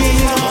the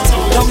knees,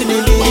 down in the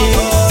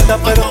knees. That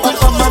for the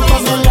papa man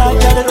from the light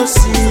that I don't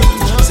see.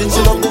 Since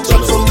you love the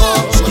job so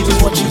much, give him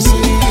what you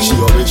see. She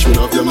always shoot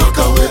off the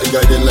maca way. The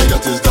guy didn't like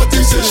that is that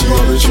he say. She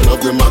always shoot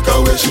off the maca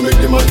way. She make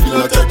the man feel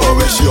like type of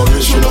way. She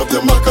always shoot off the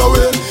maca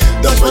way.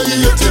 That's why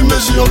he hating me.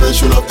 She always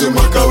shoot off the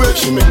maca way.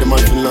 She make the man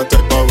feel like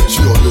type of way.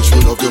 She always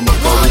shoot off the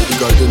maca way. The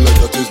guy didn't like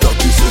that is that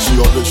he say. She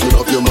always shoot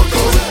off the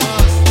maca way.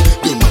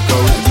 The maca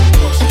way.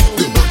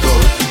 The maca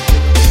way.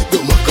 The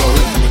maca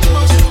way.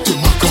 The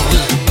maca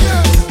way.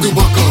 The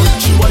maca way.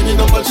 She winding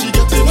up and she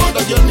getting out.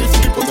 That girl needs to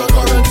be put on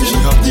quarantine. She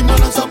have the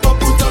man as a pop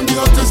put on the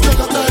hottest girl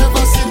that I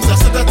ever seen. I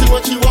said that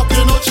when she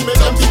walking out, she make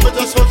them think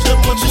better touch them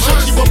much. She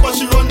shake, she bump and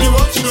she run the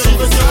road. She don't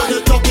even care what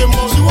they talking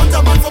about. She want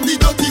a man from the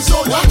dirty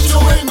zone. Watch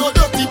your way, no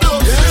dirty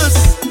blood.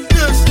 Yes,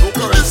 yes,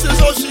 this is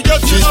how she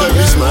gets. She's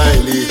very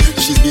smiley,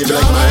 she's big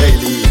like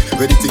Miley,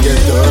 ready to get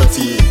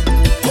dirty,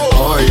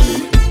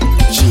 oily.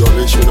 She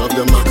always shoot off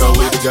the maca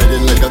way. The guy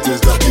didn't like that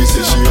is that he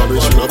say. She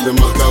always shoot off the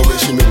maca way.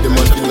 She make the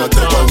man feel like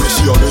type of way.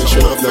 She always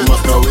shoot off the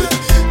maca way.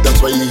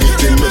 That's why he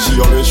hating me. She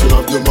always shoot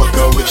off the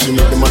maca way. She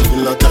make the man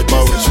feel like type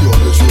of way. She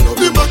always shoot off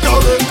the maca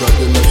way. The guy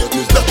didn't like that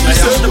is that he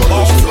say. She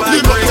always shoot off the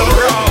maca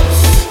way.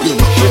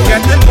 She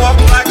getting walk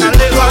like a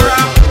liver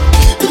ram.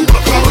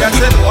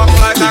 Getting walk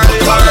like a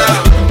liver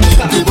ram.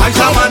 I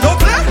shall man no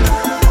play.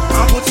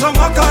 I put some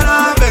walk on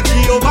her, make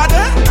she over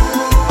there.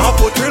 I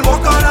put real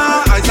walk on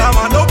her. I shall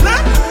man no play.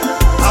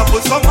 I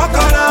put some walk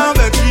on her,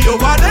 make she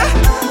over there.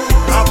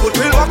 I put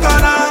real walk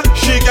on her.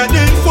 She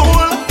getting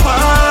full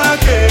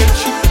package.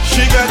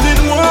 She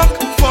getting walk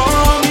for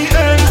me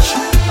edge.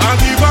 I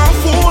give her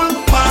full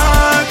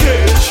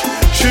package.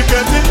 She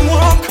getting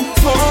walk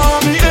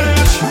for me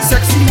edge.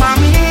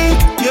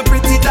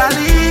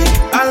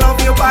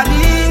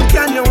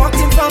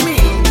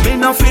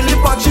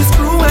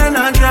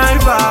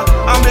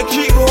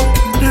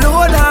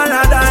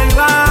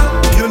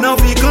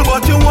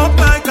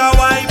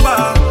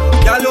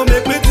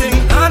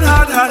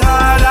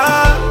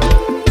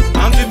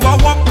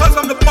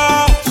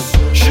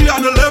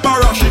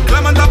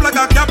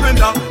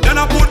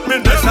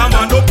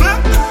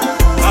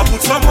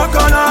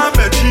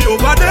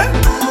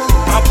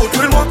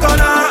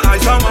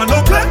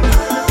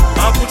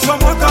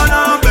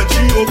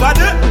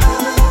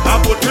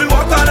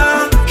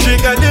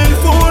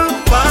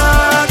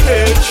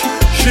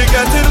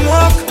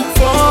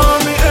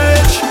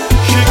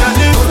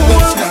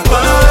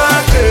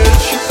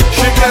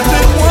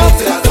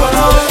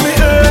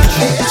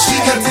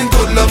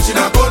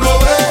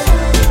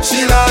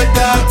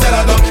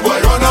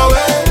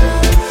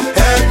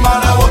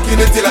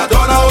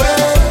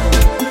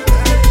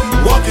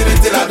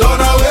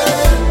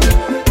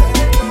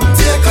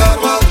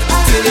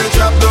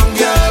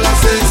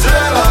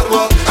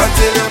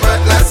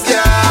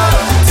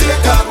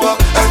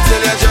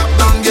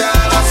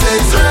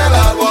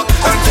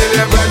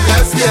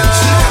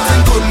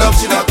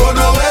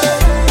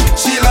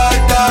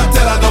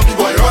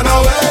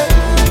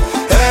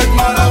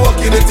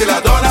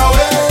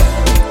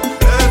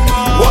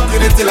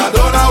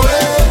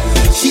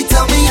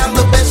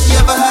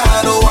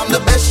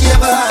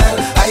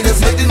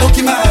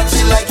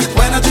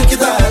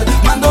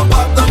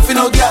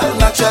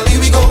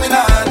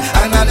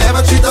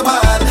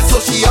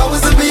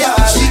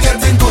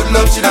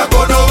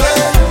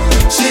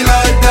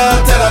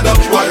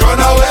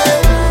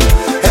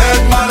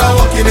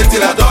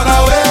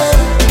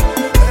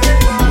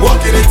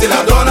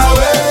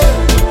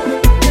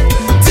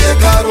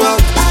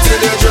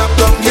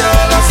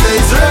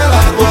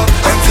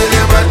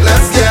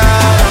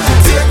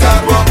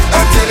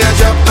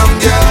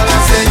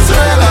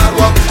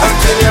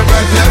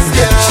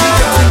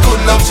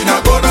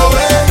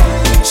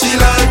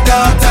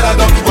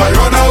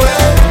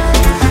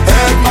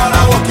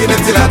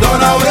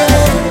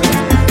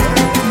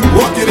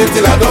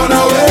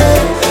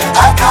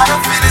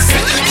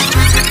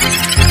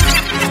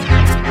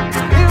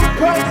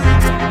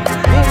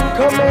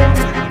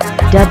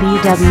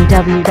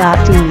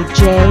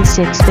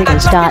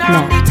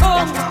 www.dj6figures.net.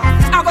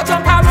 I go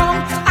jump around,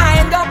 I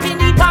end up in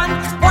the pan.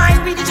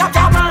 Wine with the chop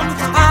chop man.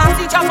 I have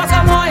the chop for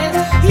some oil.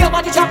 Your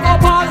body chop go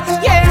ball.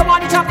 Yeah, your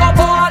body chop go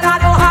ball. I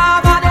don't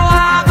have.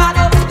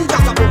 The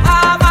chop chop go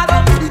have.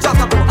 The chop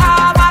chop go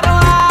have. I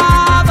don't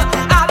have.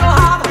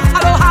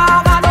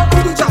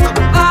 The chop chop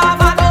go have.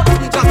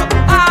 The chop chop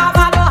go have.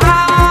 I don't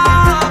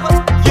have.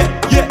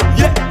 Yeah.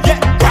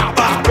 Grab,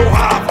 I don't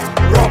have.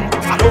 Rum,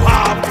 I don't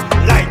have.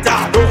 Lighter,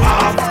 I don't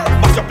have.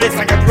 Mash your place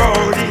and get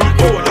rowdy.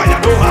 Gold, I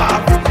don't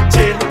have.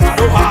 Chain, I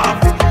don't have.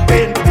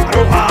 Pin, I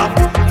don't have.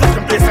 Touch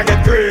your place and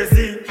get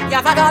crazy. You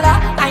have a dollar,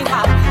 I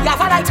have. You have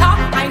a lighter,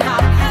 I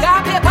have. You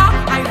have paper,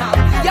 I have.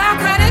 You have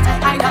credit,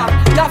 I have.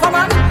 You have a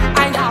man, I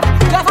have.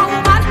 You have a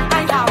woman, I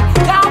have.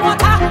 You have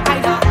water, I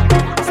have.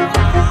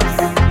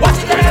 Watch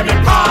it, let me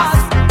pass.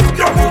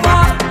 Your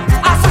woman,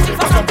 I'm searching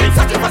for something,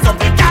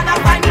 cannot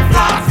find the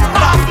flask.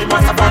 Last the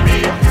master for me,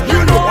 you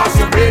know I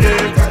should read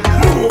it.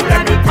 Move,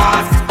 let me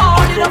pass.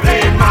 On you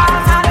playing mass.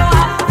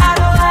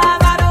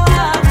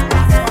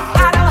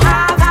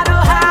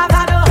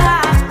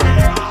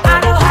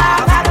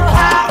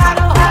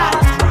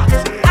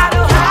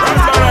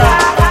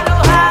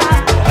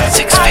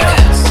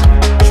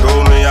 Show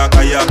me a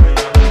kayak.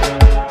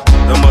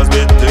 There must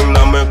be thing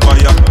that me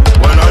kayak.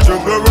 When I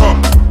drink the rum,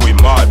 we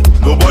mad.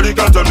 Nobody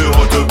can tell me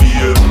how to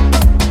behave.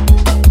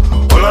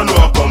 All I know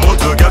I come out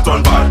to get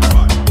on bad.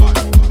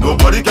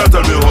 Nobody can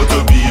tell me how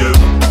to behave.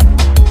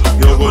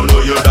 You go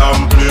know your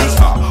damn place.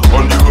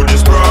 On the road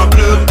is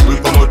problem. We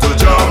come out to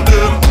jam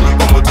them.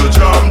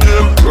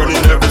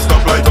 Running every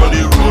stoplight on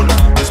the road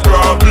is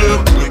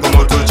problem. We come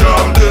out to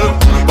jam them.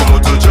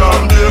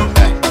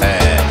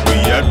 We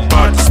head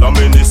bad, some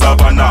in the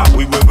savannah.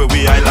 We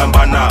island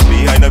banner.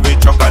 Behind every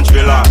truck and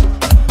trailer.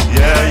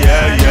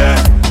 Yeah.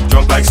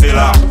 Drunk like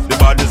sailor. The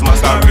baddest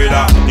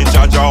masquerader. In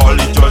charge of all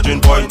the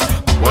judging points.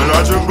 When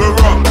I drink the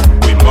rum,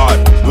 we mad.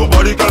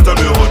 Nobody can tell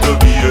me how to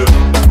behave.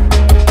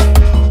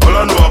 All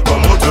I know I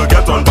come out to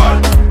get on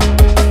bad.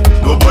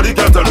 Nobody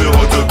can tell me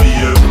how to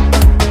behave.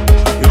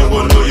 You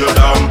don't know your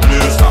damn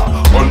place.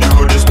 On the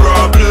road is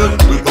problem.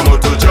 We come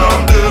out to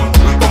jam them.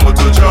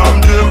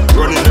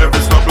 Running every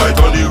stoplight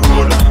on the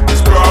road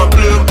is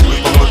problem. We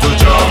come out to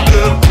jam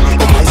them.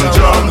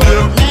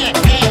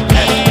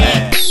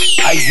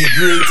 I's the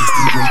greatest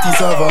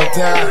of all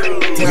time.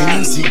 When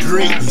you see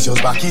greatness,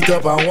 just back it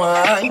up and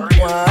whine.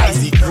 I's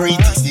the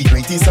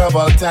greatest of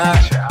all time.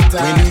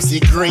 When you see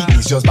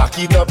greatness, just back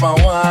it up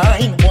and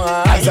whine.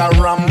 I's a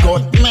ram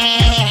god,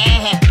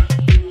 meh.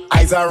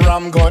 I's a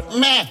ram god,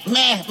 meh.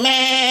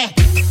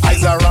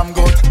 I's a ram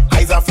god,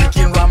 I's a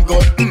freaking ram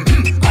god.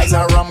 I's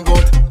a ram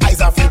god,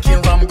 I's a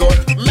freaking ram god,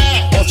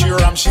 meh. What's your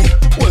ram shit?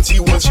 What's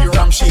your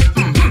ram shit?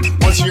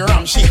 What's your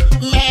ram shit?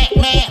 Meh.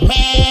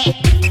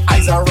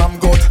 I's a ram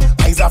god,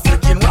 I's a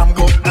freaking ram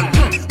god.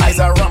 I's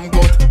a ram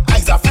god,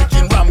 I's a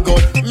freaking ram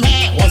god,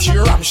 meh. What's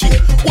your ram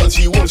shit? What's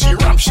your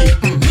ram shit?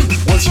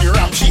 What's your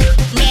ram shit?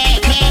 Meh.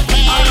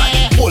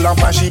 Hold up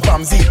and she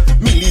pamsy,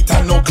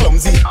 militant no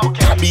clumsy.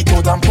 Cabby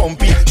out and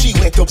pumpy, she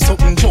wet up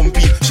something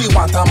jumpy. She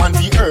want a man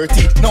fi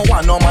earthy, no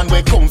one no man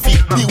we comfy.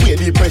 The way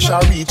the pressure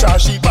reach her,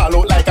 she ball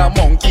out like a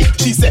monkey.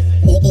 She said,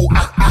 ooh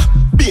ah,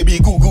 baby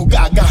goo goo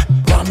gaga.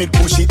 Want me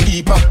push it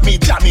deeper, me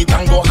jam it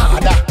and go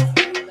harder.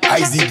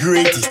 I's the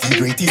greatest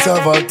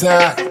of all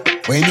time.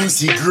 When you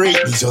see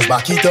greatness, just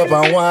back it up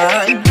and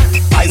whine.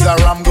 I's a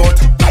ram god,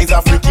 I's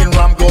a freaking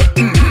ram god.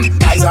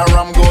 I's a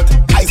ram god,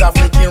 I's a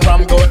freaking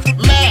ram god.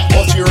 Meh.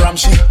 What's your ram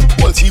shit?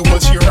 What's your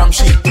ram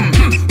shit?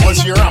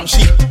 What's your ram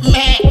shit?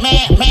 Meh.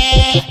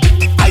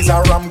 I's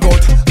a ram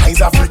god,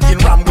 I's a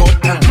freaking ram god.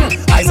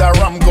 I's a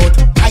ram god,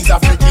 I's a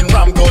freaking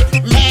ram god.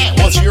 Meh.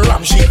 What's your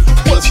ram shit?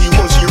 What's your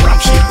ram shit?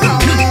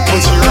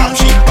 What's your ram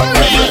shit?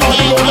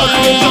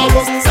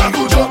 Start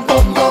to jump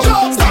up now.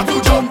 Start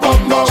to jump up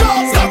now.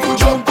 Start to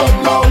jump up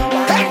now.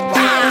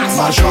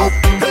 Smash up.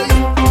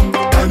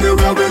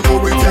 Anywhere we go,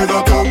 we tear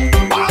that up.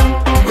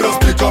 We just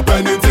pick up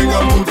anything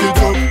and put it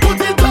up.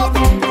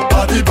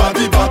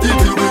 Party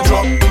till we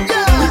drop.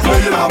 We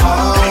playing a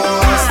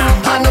mass.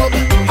 Hand up.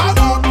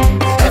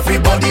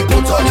 Everybody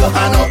put all your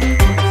hand up.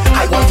 I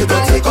want you to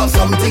take off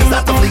some things,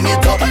 start to fling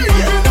it up.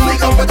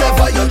 Fling up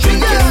whatever you're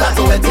drinking, start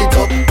to wet it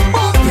up.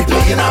 We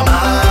playing a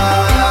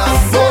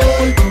mass.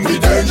 We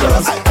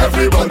dangerous.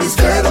 Everybody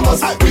scared of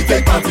us. We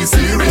take party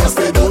serious.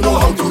 They don't know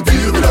how to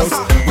deal with us.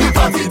 We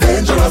party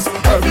dangerous.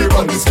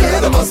 Everybody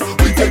scared of us.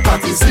 We take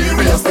party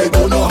serious. They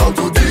don't know how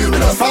to deal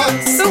with us.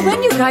 So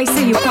when you guys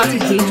say you party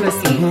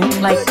dangerously,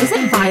 like, is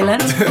it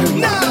violent?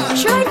 Nah.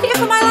 Should I fear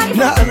for my life?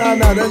 Nah,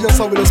 that's just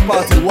how we just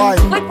party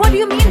wild. Like, what do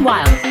you mean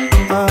wild?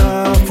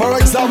 For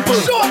example,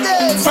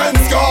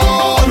 Friends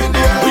gone in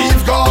there.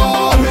 We've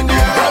gone in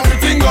there.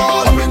 Everything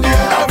gone in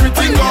there.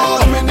 Everything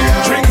gone in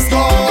there. Drinks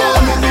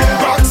gone in there.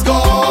 Rocks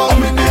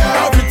gone in there.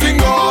 Everything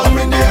gone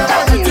in there.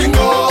 Everything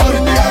gone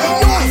in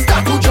there.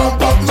 Start to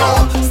jump up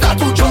now. Start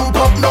to jump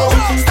up now.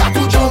 Start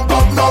to jump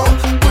up now.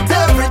 Put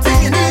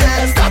everything in the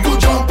air. Start to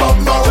jump up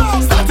now.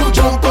 Start to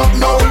jump up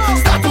now.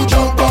 Start to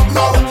jump up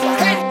now.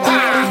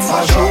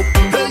 Smash up.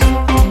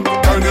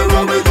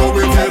 Anywhere we go,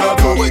 we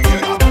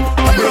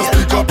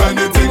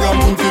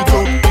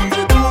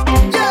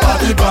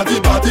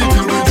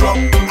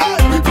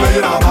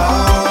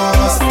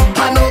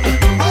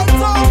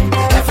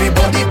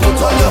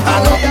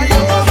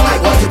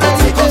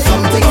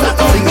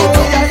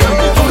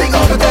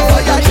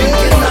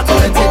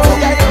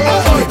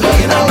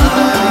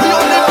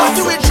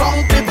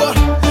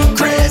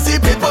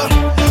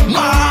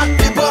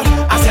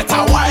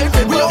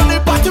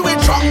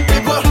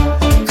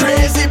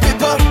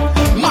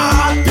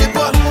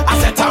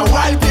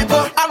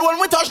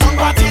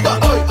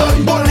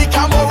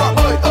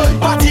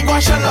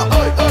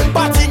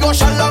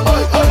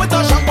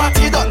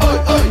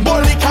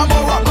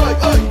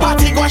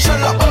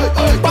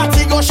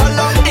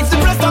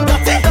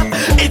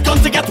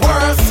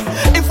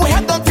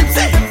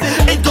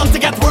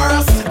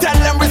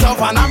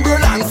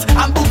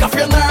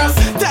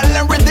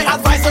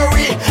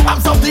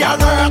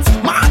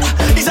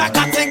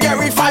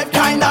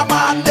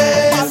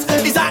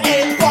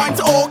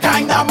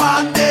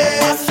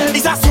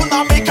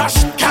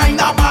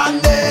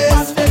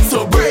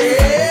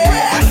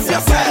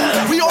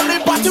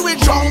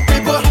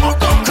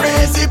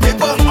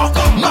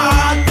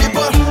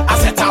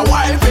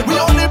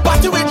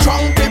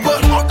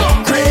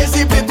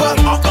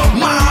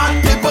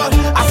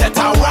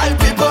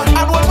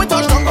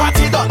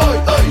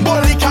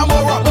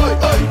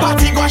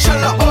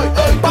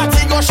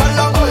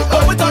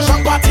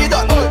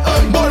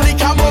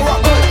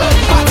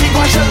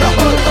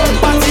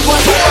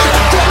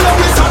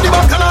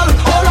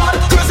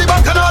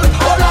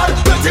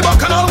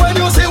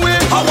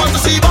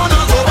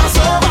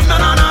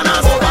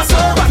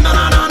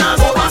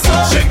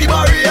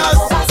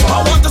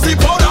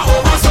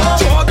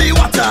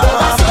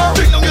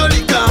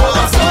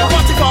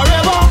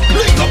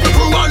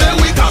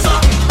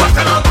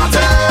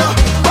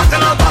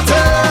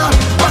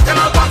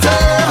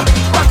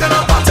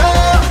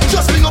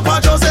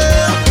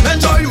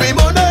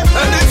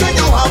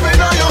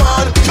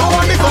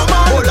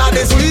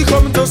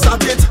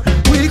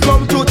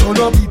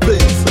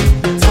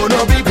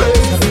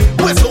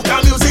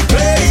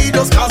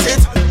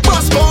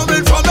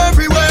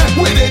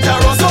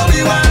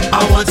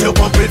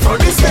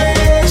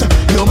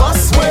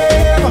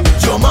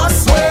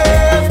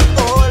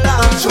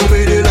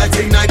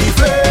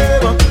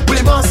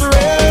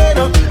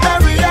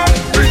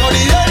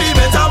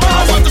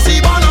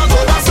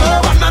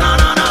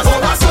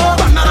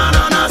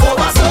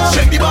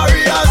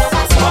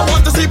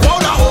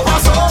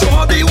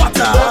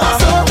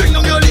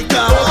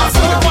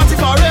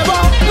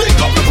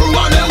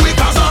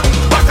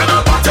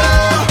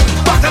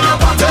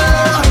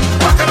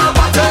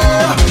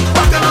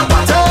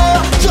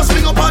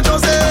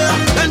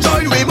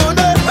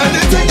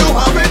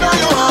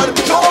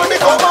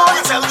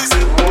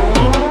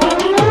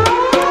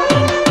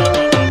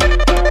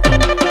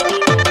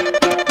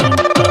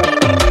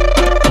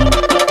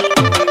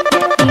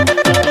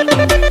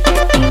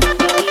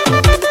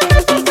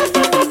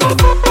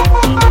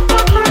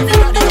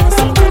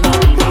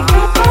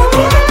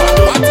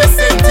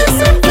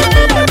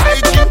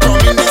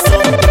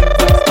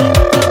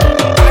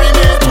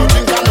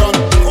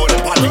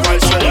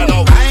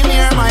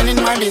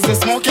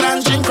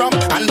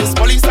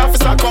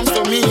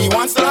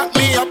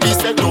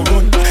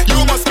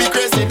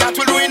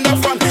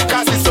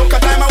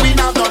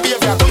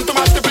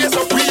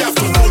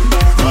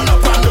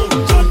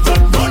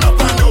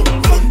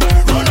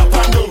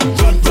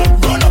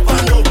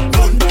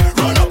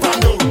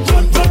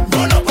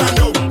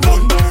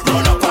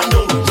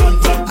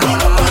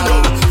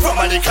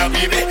liquor,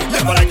 baby.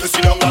 Never like to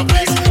sit down one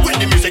place. When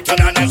the music turn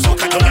on and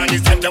soca turn on,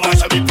 it's time to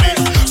mash up the place.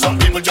 Some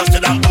people just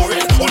tell them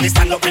boring, only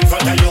stand up in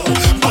front of you.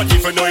 But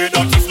if you know you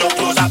don't, if no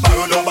clothes, I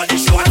borrow nobody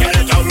show. I can't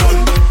let you run.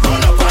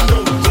 Run up and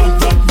down,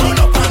 run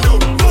up and down,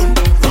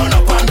 run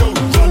up and down,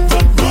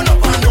 run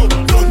up and down,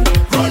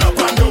 run up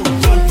and down,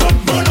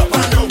 run up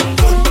and down,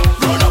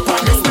 run up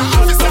and down.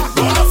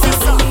 Run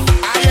officer,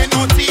 I ain't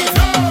no thief,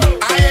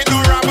 I ain't no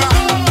robber.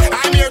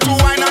 I'm here to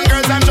wine and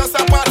girls, I'm just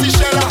a party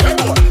sheller.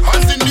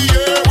 Hands in the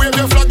air, wave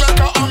your flag like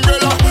an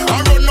umbrella. I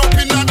run up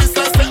in the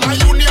distance, say, are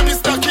you near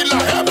Mr. Killer?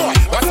 Hey boy,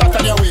 what's that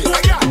on your way?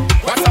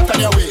 What's that on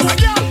your way?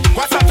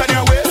 What's that on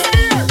your way?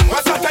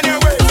 What's that on your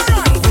way?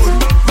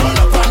 Run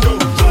up and down,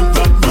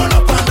 run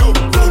up and down,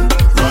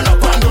 run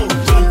up and down,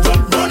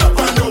 run up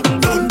and down,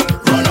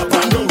 run up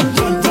and down,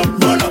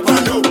 run up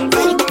and down,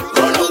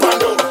 run up and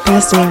down.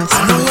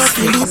 I know you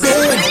feel the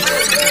pain,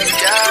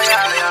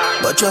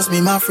 but trust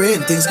me, my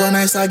friend, things go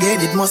nice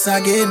again. It must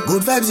again.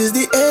 Good vibes is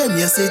the aim.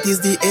 Yes, it is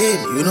the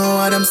aim. You know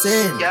what I'm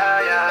saying?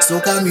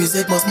 Soca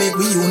music must make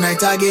we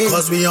unite again.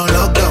 Cause we on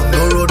lockdown,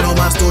 no road, no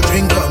mask to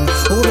drink from.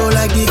 Who don't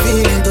like the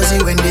feeling to see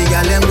when the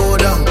gal them go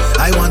down?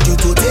 I want you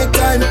to take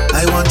time,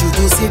 I want you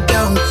to sit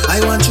down,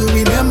 I want you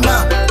remember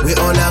we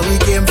all that we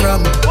came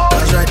from.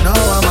 Cause right now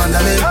I'm on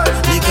the way,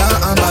 liquor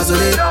and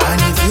bazole.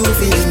 And if you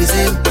feeling the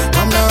same,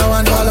 come now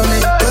and follow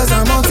me. Cause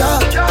I'm on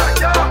top,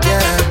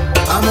 yeah,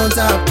 I'm on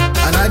top.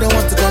 And I don't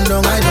want to come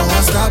down, I don't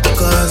want to stop.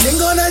 Cause things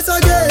go nice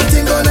again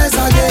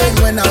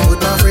when I'm with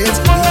my friends.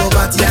 We go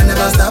party and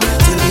never stop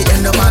till we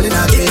end up all in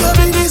a game.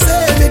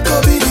 It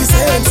could be the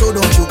same, so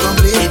don't you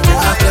complain. If you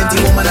have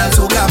plenty woman and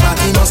soca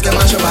party, must get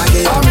mash up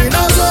again. I'm in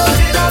a zone,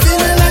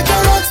 feeling like a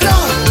rock star.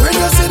 When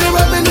you see the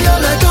women,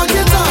 you're like a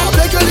guitar.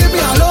 Beg you leave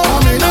me alone.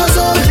 I'm in a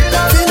zone,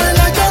 feeling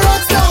like a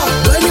rock star.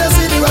 When you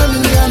see the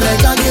women, you're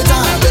like a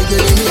guitar. Beg you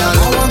leave me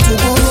alone. I want to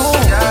go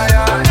home,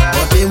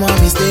 but they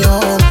want me stay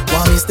home.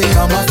 Want me stay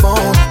on my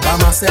phone, by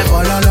myself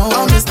all alone.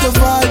 I miss the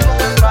vibe,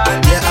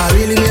 yeah, I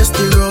really miss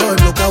the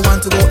road. Look, I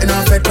want to go in a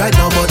fed right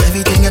now, but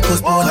everything get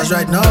postponed. Cause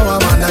right now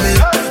I'm on the way,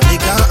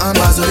 liquor and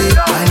bazole.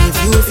 And if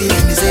you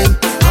feeling the same,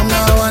 come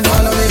now and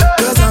follow me.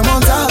 Cause I'm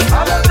on top,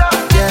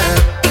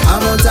 yeah,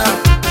 I'm on top.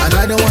 And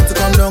I don't want to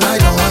come down, I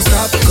don't want to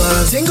stop.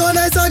 Cause things go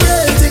nice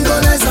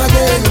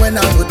again when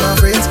I'm with my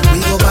friends.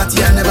 We go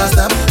party and never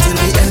stop till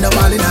we end up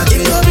all in a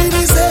game.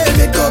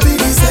 It could be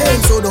the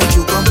same, so don't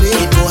you complain.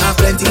 It go have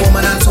plenty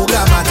woman and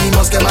soca party,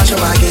 must get mash up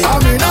again.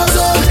 I'm in a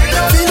zone,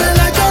 feeling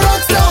like a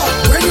rock star.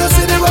 When you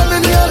see the woman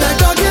here like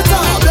a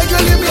guitar, beg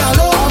you leave me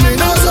alone. I'm in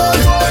a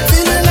zone,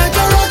 feeling like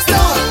a rock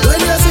star. When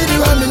you see the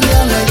woman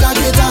here like a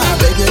guitar,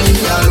 beg you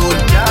leave me alone.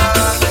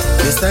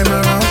 This time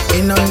around,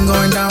 ain't nothing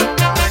going down.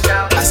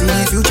 I see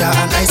the future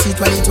and I see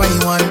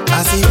 2021.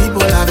 I see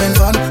people having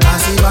fun, I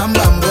see Bam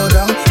Bam go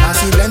down. I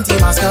see plenty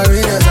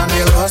masqueraders and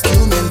real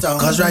costume in town.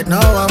 Cause right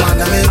now I'm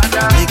on the way,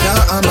 liquor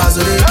and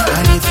bazole.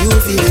 And if you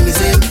feeling the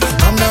same,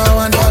 come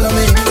now and follow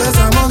me. Cause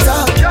I'm on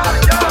top,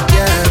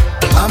 yeah,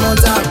 I'm on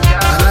top.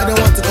 And I don't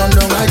want to come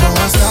down, I don't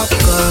want to stop.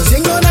 Cause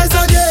things go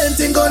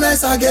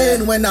nice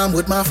again when I'm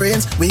with my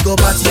friends. We go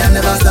party and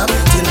never stop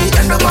till we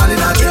end up all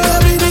in a game.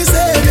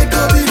 It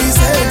could be the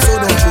same, so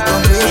don't you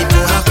complain. If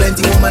you have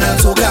plenty woman and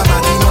soca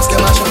party, must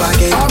get mash up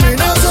again. I'm in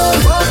a zone,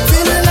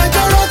 feeling like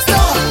a rock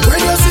star. When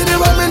you see the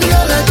woman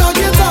here like a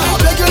guitar,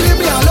 beg you leave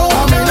me alone.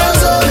 I'm in a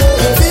zone,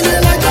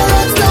 feeling like a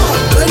rock star.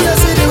 When you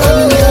see the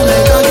woman here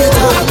like a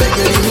guitar, beg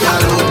you leave me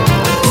alone.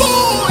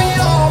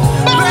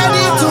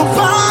 Ready to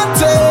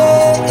party,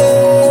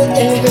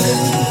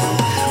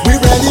 we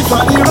ready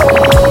for the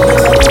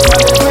road.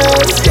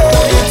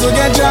 To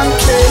get drunk,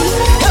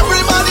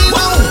 everybody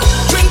know.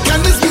 Drink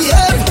and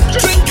misbehave,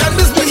 drink and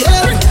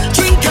misbehave,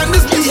 drink and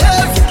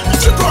misbehave.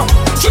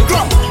 Drink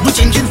rum, we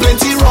drinking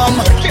plenty rum.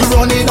 We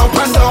running up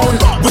and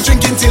down, we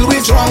drinking till we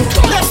drunk.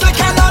 Let's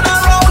take another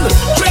round.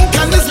 Drink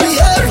and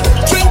misbehave,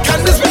 drink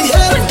and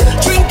misbehave,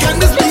 drink and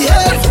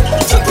misbehave.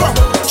 Drink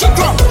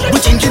rum, we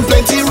drinking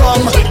plenty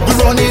rum. We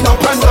running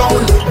up and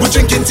down, we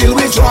drinking till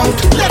we drunk.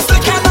 Let's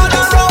take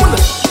another round.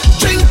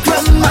 Drink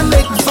rum and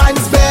make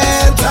vibes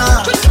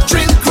better.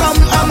 Drink rum,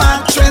 I'm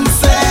a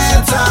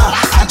trendsetter.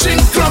 I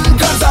drink rum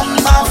cause I'm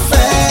a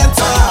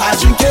feta. I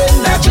drinking.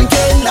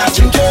 I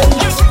think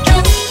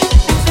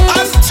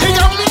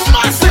I'm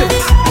massive.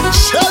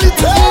 Shelly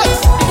Tess,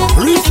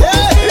 Ricky.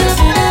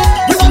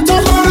 We want to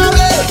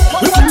Morale,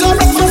 we want to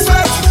breakfast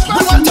fest,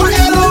 we want to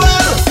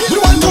LOL, we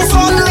want to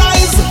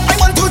sunrise. I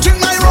want to drink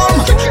my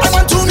rum, I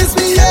want to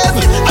misbehave,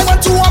 I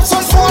want to have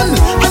some fun,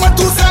 I want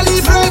to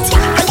celebrate.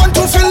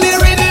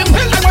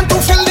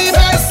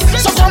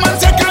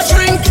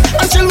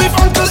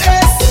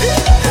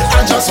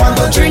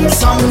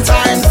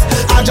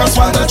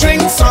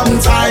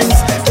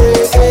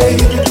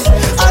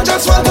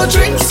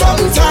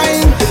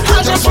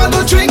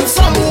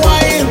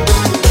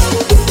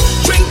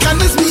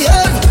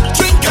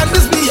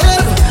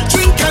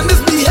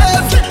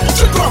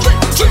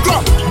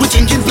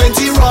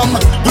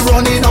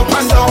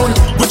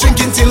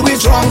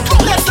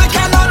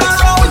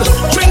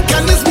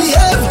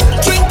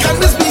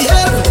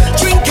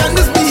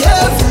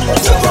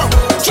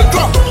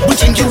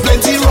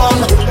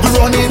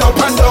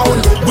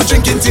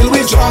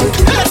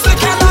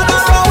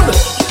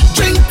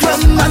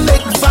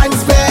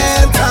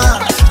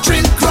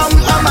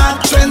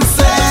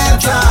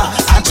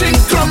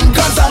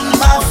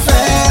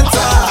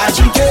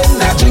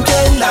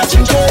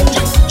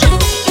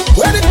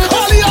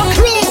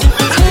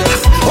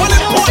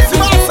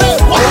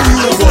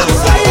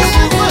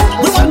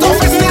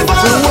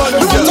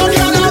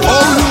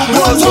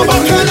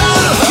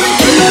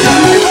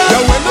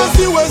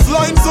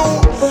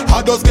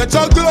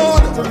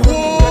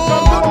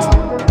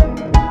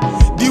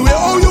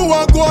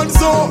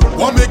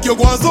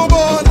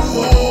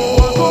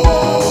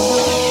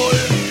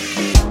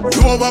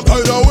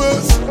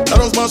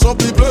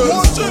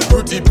 waist.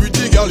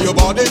 Pretty girl, your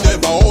body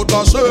never out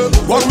of shape.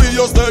 One with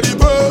your steady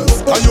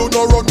pace, and you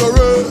no run the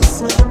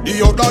race.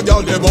 The other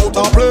girl them out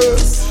of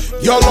place.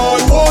 Girl,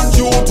 I want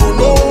you to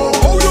know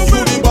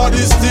you the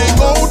baddest thing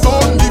out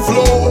on the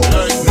floor.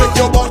 Make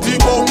your body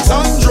bounce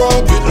and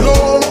drop it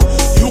low.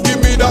 You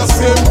give me that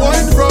same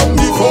wine from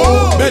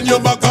before. Bend your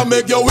back and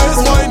make your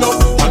waist wind up,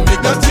 and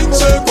make that thing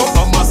shake up.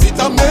 I'ma sit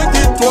and make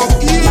it rock.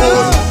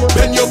 Yeah.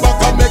 Bend your back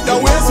and make that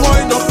waist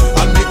wind up,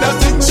 and make that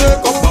thing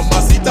shake up.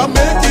 I'ma sit and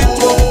make it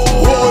rock.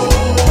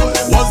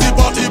 Once the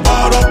party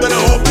bar up, then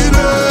I hope it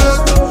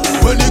late.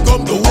 When you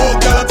come to work,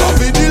 girl, I can't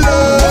be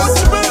delayed.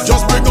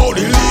 Just break out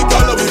the leak, I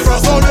love it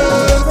frost on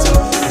it.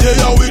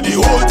 Yeah, with the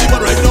whole team,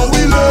 and right now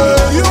we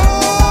lay.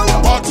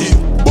 Party,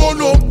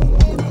 burn up,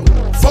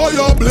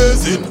 fire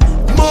blazing,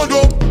 mad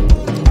up.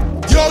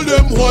 Girl,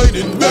 them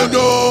whining, bend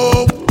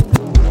up.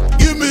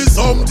 Give me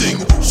something,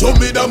 show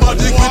me the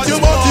magic with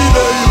your body,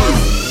 baby.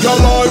 Girl,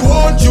 I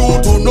want you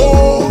to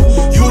know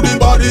you the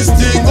baddest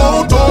thing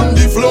out on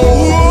the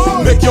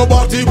floor. Make your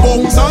body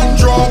bounce and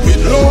drop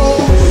it low.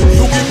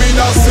 You give me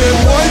that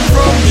same wine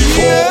from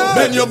before.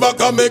 Bend your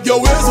back and make your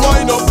waist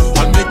wind up,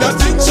 and make that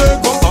thing shake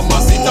up. I'ma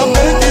sit and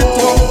make it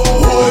rock.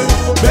 Boy,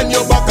 bend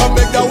your back and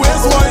make that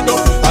waist wind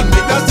up, and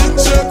make that thing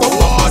shake up.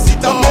 I'ma sit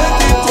and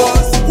make it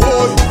rock.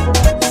 Boy,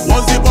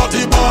 once the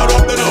party bar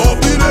up, then I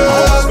hope it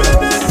is.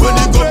 When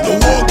you come to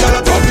work, girl,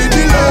 I can't be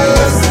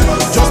delayed.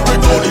 Just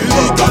break out the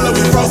leak, and let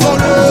me frost on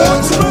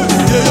it.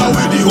 Yeah,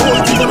 with the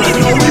whole team, right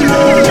now we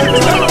late.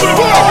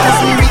 As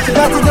we reach it,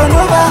 that's it done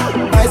over.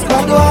 My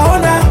squad go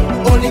on her.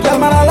 Only girl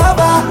man I love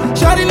her.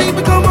 Shawty leave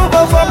me come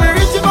over. For me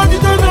reach it, but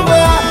it done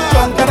over.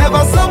 Drunk and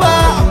never sober.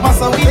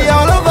 Massa weedy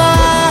all over.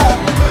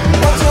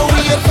 Watch how we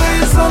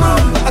advance on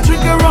them. I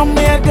drink a rum,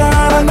 me a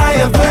gun, and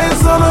I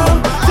advance on them.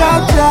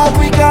 Job,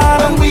 we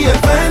got and we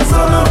advance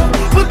on them.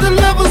 Put the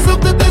levels up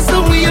to this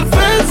and we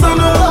advance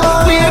on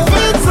them. We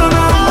advance on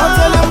them. I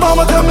tell them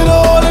mama, tell me to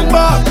hold it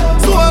back.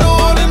 So I don't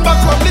hold it back.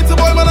 From little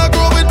boy, man, I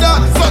grow with that.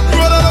 Fuck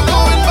brother, I'm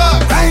going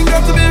back. I ain't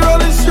got to be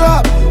rolling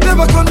strap.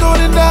 Never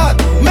condoning that.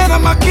 Man,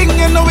 I'm a king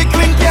and know we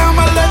clink, yeah, I'm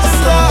a legend.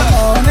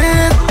 On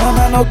it,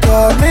 mama no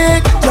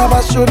comic. Job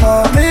I should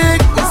not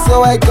make. It's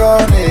so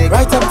iconic.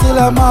 Right up till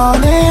the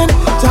morning.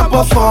 Top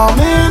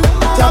performing.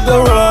 Top the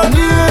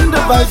running.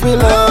 The vibes we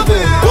love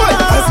it.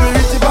 As we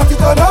reach the party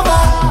turn over.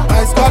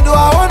 My squad do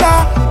I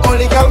wanna.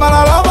 Only girl man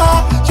I love her.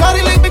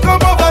 Shawty link me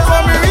come over.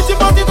 For me reach the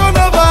party turn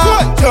over.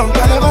 Drunk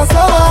and never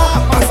sober.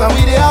 Massa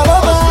we dey all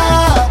over.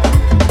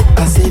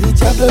 I say the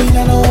job doing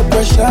no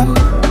oppression.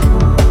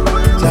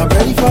 Job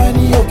ready for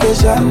any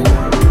occasion.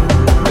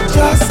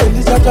 Just send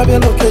the job your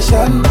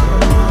location.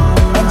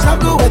 And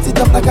job go wet it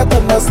up like a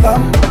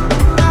thunderstorm.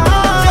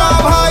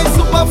 Job high,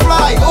 super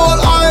fly. All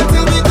oil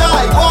till we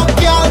die. Walk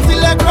girl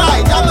till I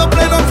cry. Job no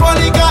play no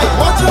funny guy.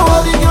 Watch your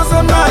holding you so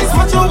nice.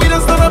 Watch your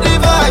windows turn up the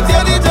vibe.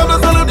 Yeah, the job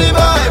does turn up the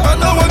vibe. And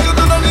no one can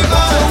turn up the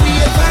vibe. So we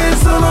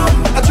advance on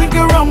them. I drink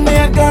a rum, me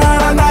a gun,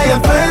 and I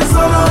advance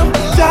on them.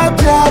 Job,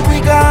 we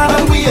got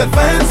and we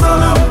advance on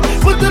them.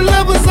 Put the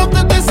levels up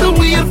to this and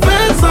we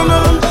advance on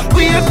them.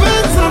 We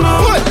advance on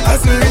them.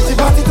 As we reach the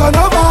party turn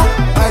over.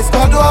 My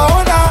squad do I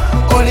wanna.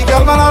 Only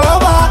girl man I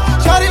love her.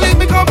 Shawty link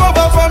me come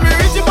over. For me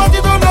reach the party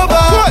turn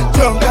over.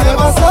 Drunk and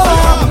never sober.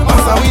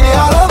 Massa we dey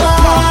all over.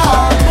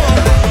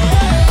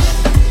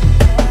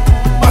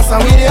 Massa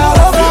we dey all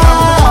over.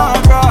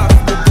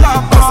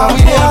 Massa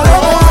we dey all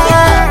over.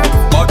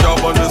 Watch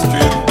out on the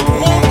street.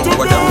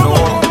 What them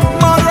know?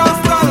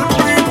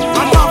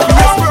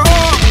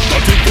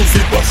 Nothing to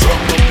fit but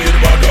strong, no play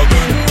bad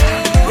again.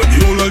 When the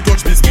whole world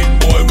touch me skin,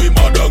 boy, we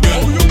mad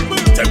again.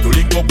 Time to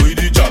link up with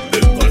the job,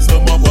 them. Cause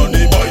some of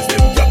money boys,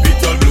 them.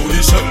 Capital blow the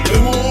shell,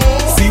 them.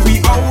 See we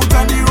out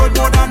on the road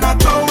more than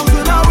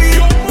 1,000 a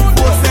week.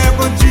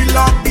 4-7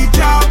 lock the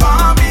job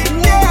on me.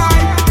 Yeah.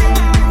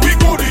 We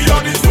go the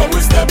hardest when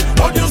we step,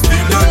 but you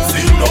still ain't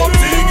seen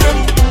nothing yet.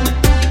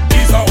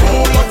 It's a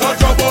whole lot of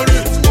job on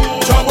it,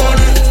 job on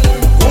it.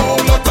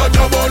 Whole lot of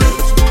job on it,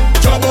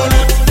 job on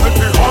it. Let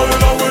me hurry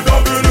and we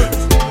dabbing it,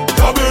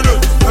 dabbing it.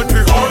 Let me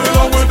hurry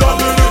and we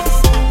dabbing it,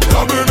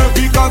 dabbing it.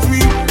 Because we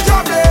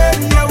jabbing,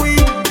 yeah we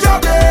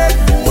jabbing.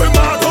 We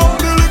mad up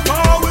the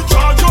liquor, we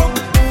charge up.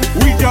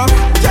 We just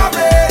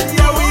jabbing,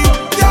 yeah we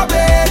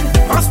jabbing.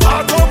 And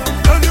start up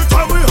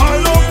anytime we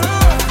high up.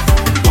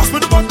 Pass me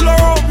the bottle of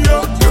rum,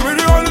 yeah. Give me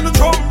the oil in the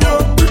drum, yeah.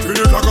 Between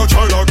it like a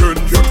child again.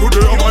 Yeah,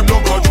 today I'm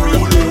blood a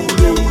train.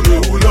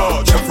 Hula,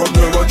 chop from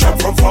there and chop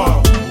from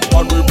far.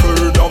 And we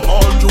play them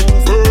all too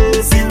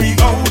fair. See we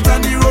out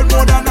on the road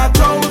more than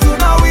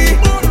 1,000 a week.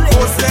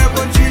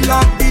 4-7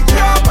 lock the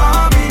job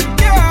on me.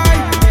 Yeah.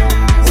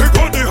 We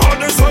got the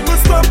hardest on the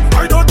step.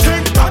 I don't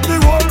think that the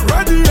world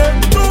ready yet.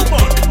 No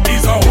man.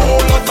 It's a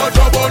whole lot of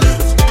job on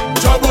it,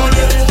 job on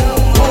it.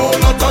 Whole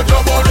lot of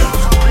job on it,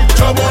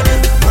 job on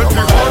it. Let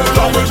me hold it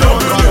on the job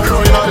on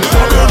it.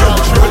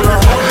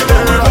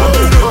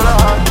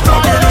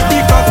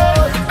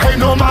 Ain't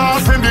no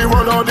mass in the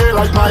world out there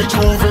like my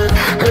Juve.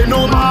 Ain't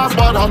no mass,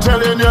 but I'm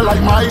telling you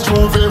like my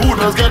Juve. Who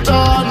does get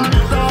on?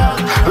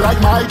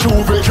 Like my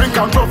Juve, drink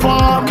and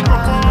perform.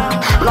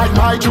 Like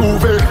my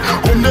Juve,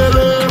 whom they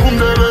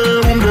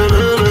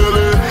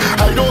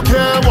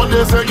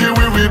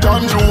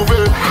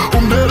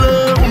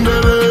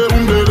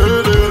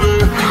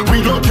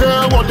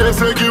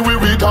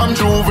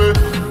Bon Jovi.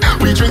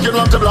 We drinking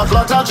up the black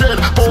lot of gin,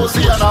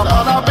 Posey and a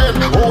banana pen,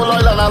 whole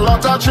oil and a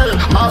lot of chill.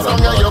 As long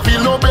as you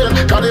feel no pain,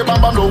 cause the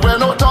bam bam no wear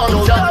no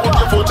tongue. Can't put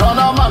your foot on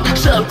a man,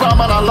 shell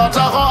pram and a lot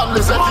of horn.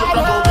 Listen, you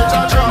can go get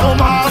a gin. No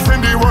mass in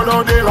the world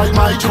out there like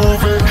my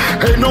Juve.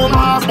 Ain't no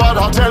mass, but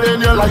I'm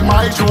telling you like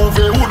my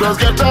Juve. Who does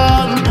get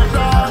on?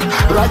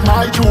 Like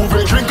my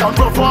Juve, drink and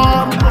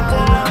perform.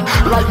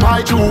 Like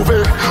my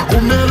Juve.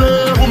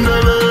 Umdele,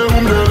 umdele,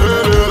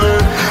 umdele.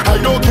 I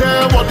don't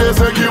care what they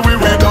say, we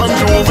done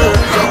Juve.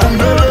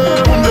 Umdele.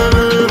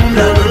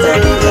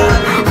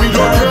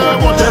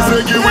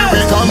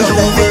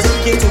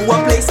 Take you to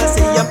a place, I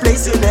see a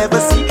place you never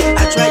see.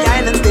 I try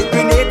islands, they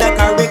grenade, I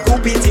carry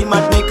coupé,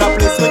 might make a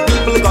place where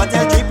people got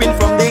hair dripping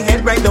from their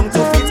head right down to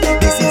feet.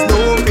 This is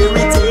no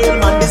fairy tale,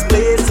 man, this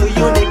place so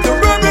unique. The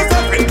brothers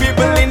of free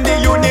people in the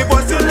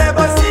universe you'll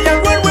never see.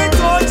 And when we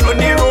touch on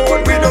the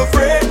road, we don't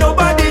afraid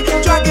nobody.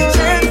 Dragging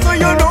chains so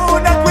you know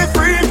that we're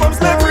free from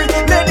slavery.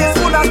 Ladies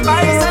full of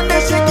spice and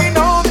they're shaking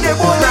off their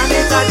bones.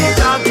 Planet of the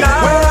jam jam,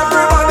 where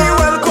everybody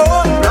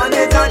welcome.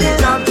 Planet of the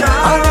jam jam,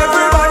 and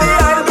everybody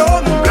I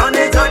love.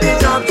 Planet of the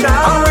jam jam,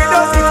 and we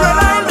don't sit well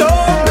I know.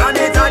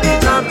 Planet of the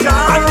jam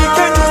jam, and the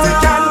can you see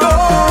can go.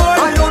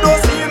 And you don't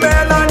see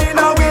melanin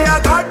and we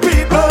are God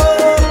people.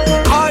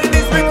 All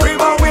this big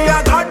cream and we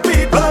are God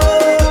people.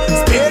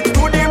 Straight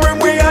to the rim,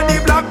 we are the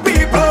black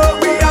people.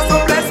 We are so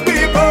blessed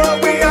people,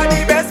 we are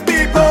the best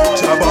people.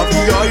 Chop off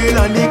the oil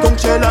and the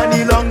conch shell and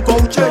the long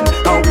couch end.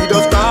 And we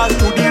just pass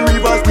to the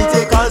rivers, we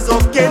take us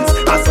of Kent.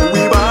 And so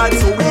we bad,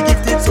 so we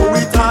gifted, so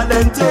we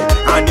talented.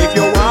 And if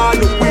you want,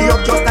 look we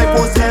up just like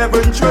for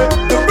 7 trip.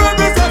 The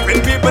brothers of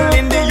free people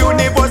in the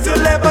universe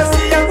you'll never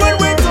see. And when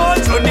we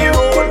touch on the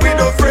road, we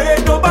don't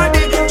afraid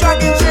nobody.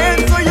 Dragging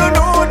chains so you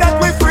know that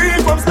we're free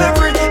from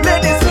slavery.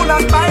 Ladies full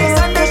of spice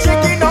and they're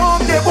shaking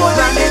off their bones.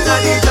 Planet of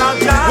the jam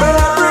jam, where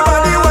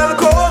everybody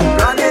welcome.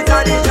 Planet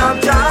of the jam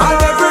jam,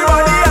 and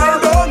everybody I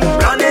love.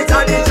 Planet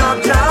of the jam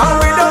jam, and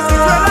we don't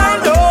sit well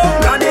I know.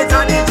 Planet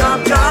of the jam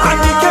jam, and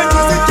the can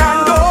you see can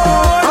go.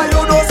 And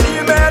you don't see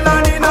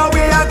melanin and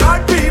we are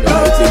God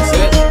people.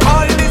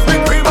 All this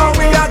big cream and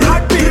we are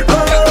God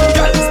people.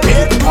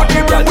 Straight to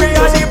the rim, we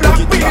are the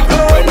black people.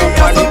 We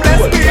are so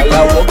blessed people,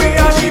 we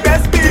are the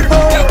best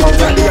people.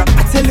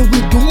 I tell you we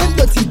doing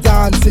dirty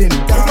dancing.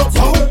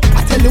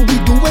 I tell you we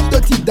doing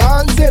dirty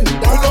dancing.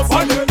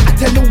 I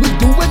tell you we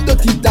doing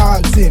dirty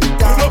dancing.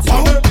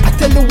 I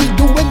tell you we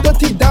doing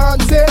dirty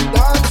dancing.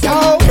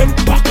 Bend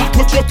back,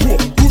 touch your toe,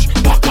 push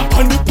back up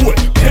on the pole.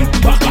 Bend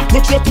back,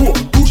 touch your toe,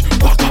 push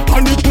back up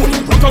on the pole.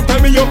 Rock up, tell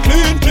me you're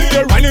clean,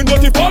 you're riding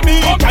dirty for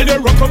me. Girl, you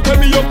rock up, tell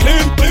me you're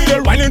clean,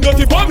 you're riding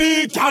dirty for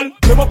me. Girl,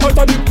 never part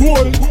of the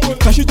pole,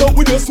 cash it out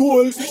with your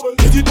soul.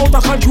 Get it out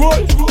of control,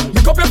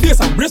 make up your face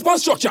and brace for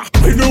structure.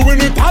 We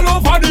doing it all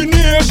over the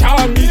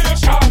nation.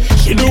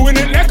 She doing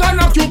it like an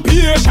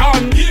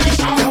occupation.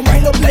 Can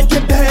wind up like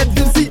a bad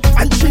Vincy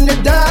and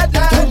Trinidad.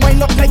 Can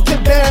wind up like a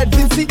bad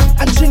Vincy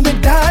and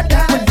Trinidad.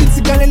 When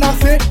Vincy got in our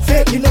fit,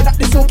 you know that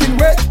they soaking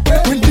wet.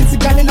 When Vincy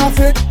got in our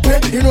fit,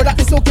 you know that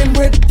they soaking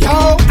wet.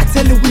 Yo, I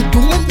tell you we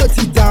doing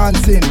dirty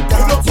dancing.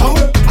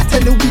 I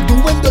tell you we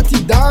doing dirty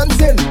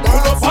dancing.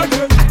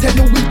 I tell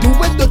you we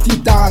doing dirty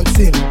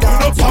dancing.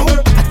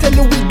 I tell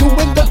you we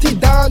doing dirty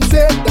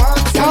dancing.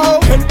 Yo,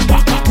 bend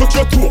back, touch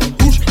your toe,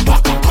 push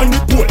back up on the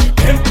pole.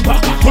 Bend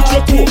back, touch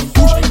your toe,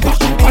 push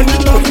back up on the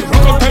pole.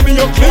 Rock up, tell me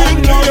you're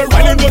clean, you're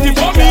riding dirty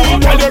for me.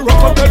 Girl, you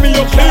rock up, tell me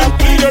you're clean,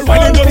 you're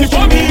riding dirty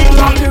for me.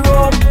 On the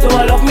road, so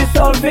I love me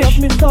selfish,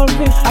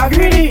 I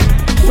greedy,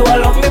 so I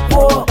love me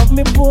poor,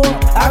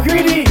 I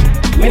greedy.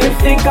 Me live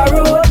think I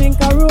road,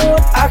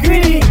 I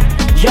greedy.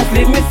 Just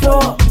leave me so,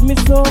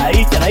 I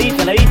eat and I eat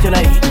and I eat and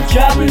I eat.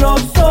 Job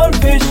love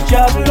selfish,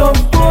 job love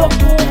poor.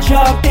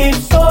 Job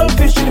is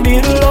selfish in the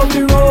middle of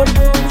the road.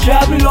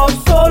 Job love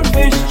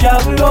selfish,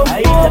 job love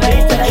poor.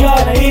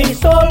 Job is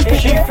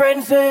selfish. She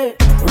friends say,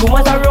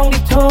 rumors around the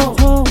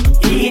town,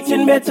 he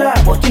eating better.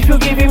 But if you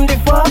give him the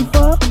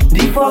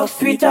fuck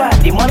sweeter.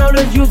 The man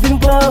always using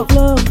glove.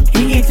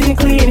 He eating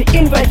clean,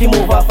 invite him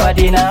over for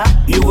dinner.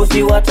 You will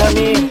see what I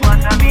mean.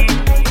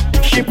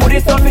 She put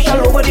it selfish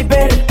all over the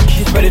bed.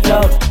 She spread it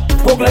out,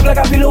 poke like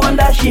a pillow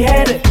under she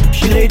head.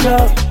 She laid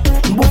out,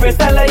 buffet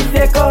style like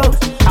take out.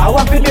 I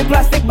walk with me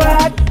plastic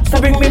bag, so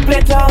bring me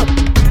plate out.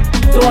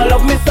 So I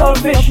love me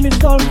selfish,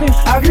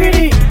 I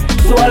greedy.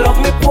 So I love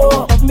me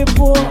poor,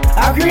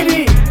 I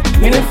greedy.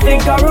 Me live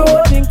think I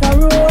road,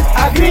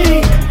 I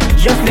greedy.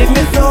 Just leave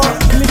me so.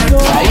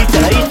 I eat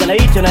and I eat and I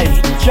eat and I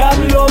eat. Job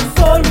love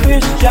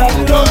selfish, job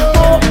love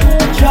poor.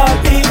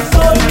 Job is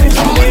selfish,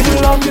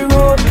 middle of the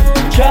road.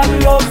 Job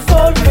love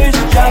selfish,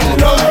 job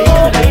love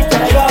poor.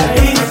 Job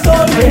is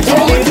selfish,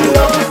 middle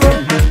of the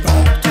road.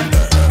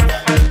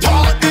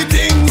 Talk the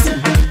things,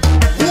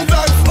 move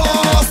that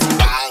fast.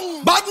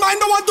 Bad mind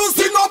don't want to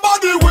see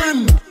nobody win.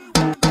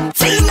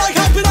 Feel like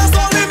happiness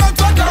only meant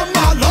for them,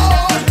 my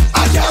lord.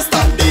 I can't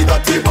stand the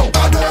dirty bunk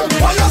of them.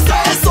 What you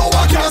say? So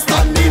I can't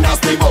stand the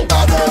nasty bunk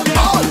of them.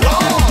 Oh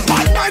lord,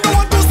 bad mind don't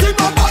want to see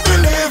nobody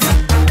live.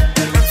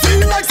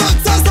 Feel like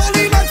success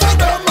only meant for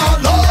them, my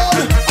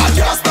lord. I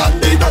can't stand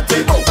the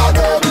dirty bunk of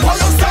them.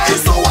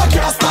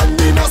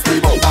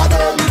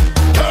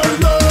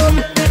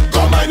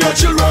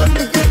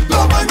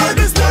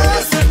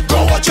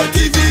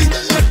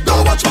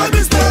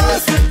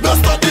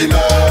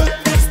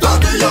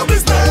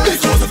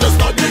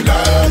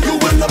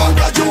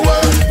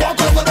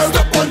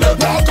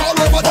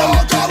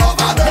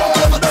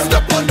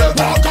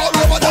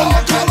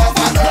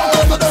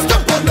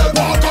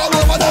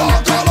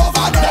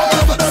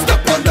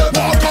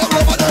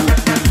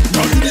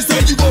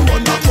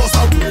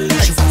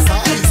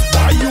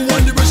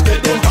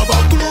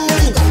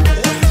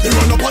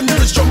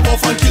 terrorists jump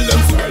off and kill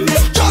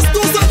themselves. Just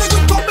do so they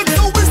could public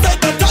so we say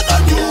better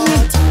than you.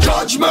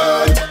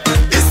 Judgment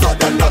is so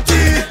them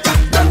naughty.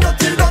 Them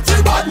naughty,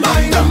 naughty bad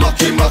mind. Them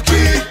mucky,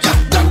 mucky.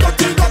 Them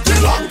naughty, naughty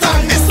long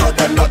time. It's so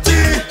them naughty.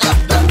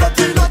 Them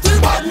naughty, naughty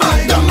bad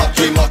mind. Them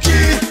mucky,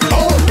 mucky.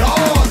 Oh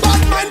Lord,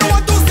 bad mind don't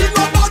want to see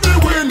nobody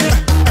win.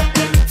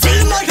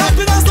 Feel like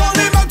happiness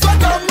only meant for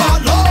them, my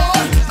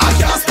Lord. I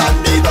can't stand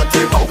the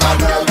dirty mouth of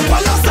them.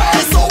 What you say?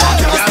 So I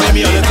can't stand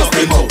the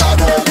dirty mouth of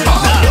them. Oh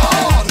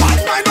Lord, bad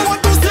mind don't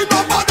want to see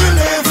nobody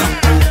live.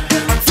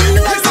 Feel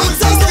like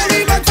success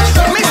only meant for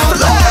them, my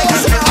Lord.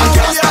 I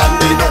can't stand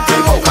the dirty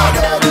mouth of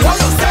them. What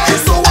you say?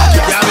 So I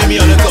can't stand the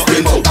dirty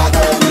mouth of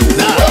them.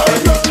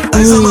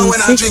 I summer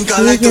when I drink,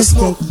 I like to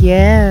smoke.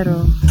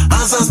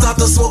 As I start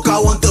to smoke, I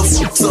want to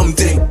fuck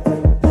something.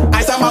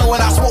 I summer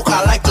when I smoke,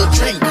 I like to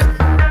drink.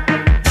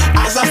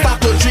 As I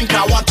start to drink,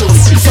 I want to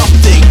fuck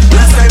something.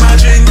 Last time I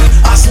drink,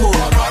 I smoke,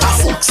 I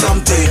fuck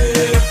something.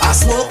 I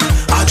smoke,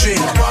 I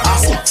drink, I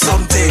fuck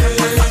something.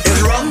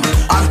 It's rum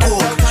and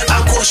coke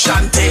and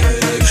Coshante.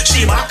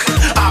 She back,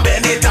 I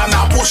bend it and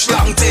I push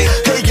long thing.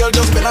 Hey girl,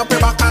 just bend up your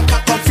back and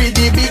cock up for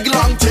the big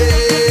long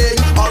thing.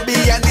 All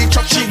behind the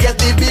truck, she get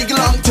the big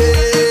long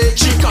thing.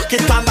 She cock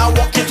it and I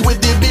walk it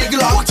with the big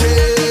long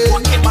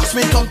thing. Pass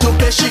me come to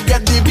play, she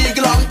get the big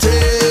long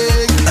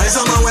thing. I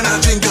summer when I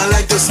drink, I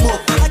like to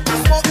smoke.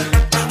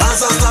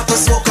 As I start to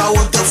smoke, I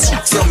want to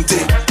fuck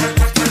something.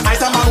 I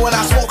summer when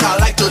I smoke, I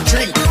like to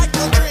drink.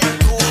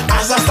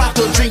 As I start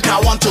to drink, I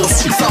want to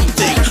fuck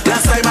something.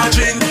 Last time I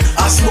drink,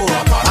 I smoke,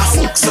 I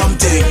fuck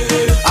something.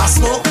 I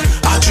smoke,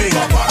 I drink,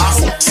 I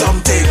fuck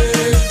something.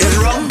 It's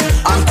rum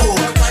and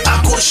coke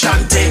and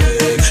Coshante.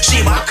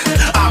 She back,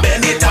 I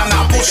bend it and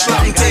I push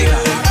long thing.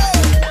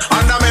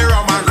 Under me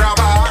rum and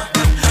grabber,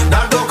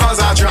 that don't cause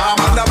a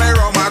drama. Under me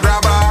rum and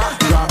grabber,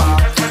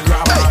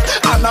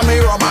 under me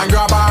rum and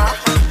grabber,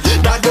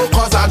 that don't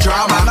cause a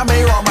drama. Under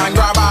me rum and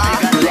grabber.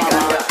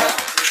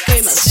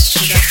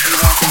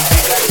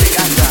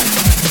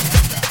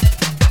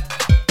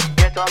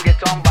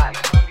 Get on, back.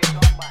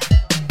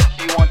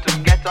 She want to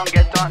get on.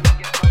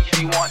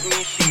 She want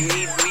me, she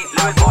needs me.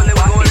 Let go.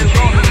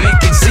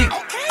 Make it zig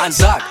and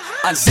zag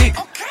and zig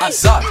and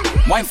zag.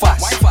 Wine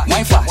fast,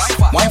 wine fast,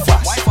 wine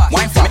fast,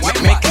 wine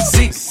fast. Make it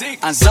zig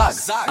and zag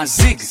and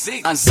zig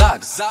and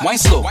zag. Wine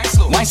slow,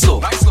 wine slow.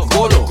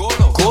 Colo.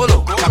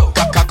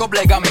 Cock up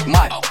leg and make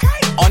mad.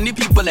 Only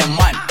people and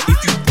man.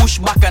 If you push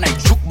back and I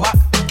juke back,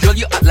 girl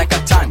you act like a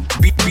tan.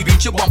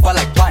 Beat your bumper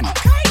like pan.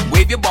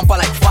 Wave your bumper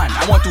like fan.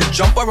 I want to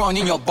jump around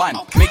in your band.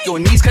 Make your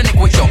knees connect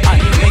with your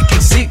hand. Make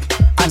it zig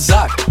and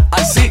zag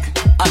and zig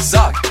and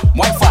zag.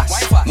 Wine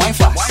fast, wine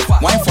fast,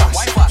 wine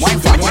fast, wine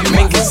fast.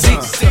 Make it zig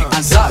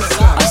and zag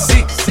and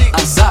zig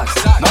and zag.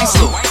 Wine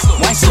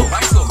slow,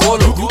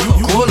 colo.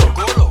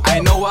 I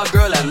know a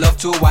girl that love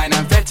to wine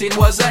and fetting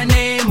was her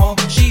name. Oh,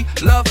 she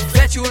love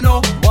fet, you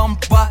know.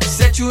 Bumper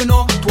set, you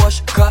know.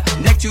 Twash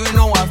connect, you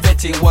know. And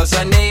fetting was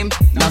her name.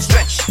 Now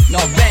stretch,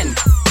 now bend.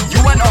 You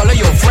and all of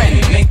your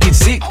friends make it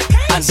zig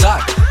and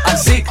zag and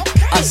zig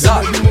and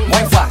zag.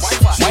 Wine fast,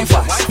 wine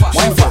fast,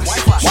 wine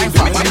fast, wine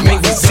fast.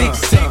 Make it zig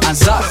and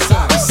zag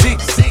and zig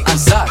and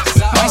zag.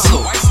 Wine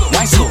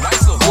slow,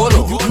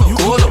 colo.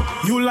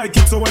 You like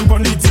it so wine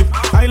pon the tip.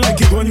 I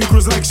like it when you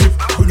cruise like ship.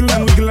 Wiggle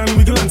and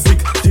stick.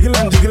 Jiggle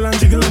and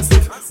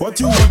stick. What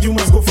you want, you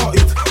must go for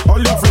it.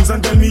 All your friends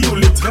and tell me you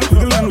lit.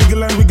 Wiggle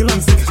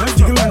and stick.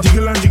 Jiggle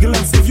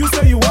and stick. If you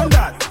say you want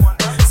that,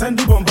 send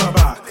the bumper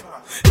back.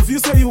 If you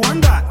say you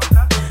want that,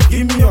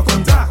 give me your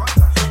contact.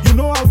 You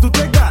know how to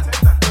take that.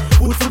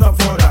 Put food up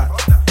for that.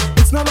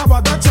 It's not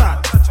about that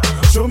chat.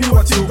 Show me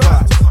what you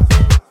got.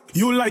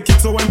 You like it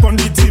so wine pon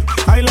the tip.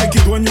 I like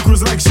it when you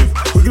cruise like ship.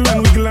 Wiggle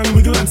and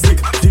stick.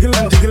 Jiggle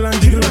and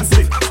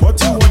stick. What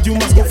you want, you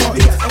must go for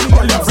it.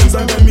 All your friends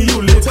and tell me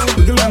you lit.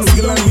 Wiggle and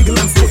stick. Jiggle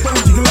and stick.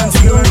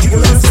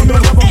 Sit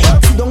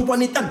down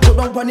on it and go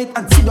down on it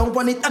and sit down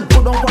on it and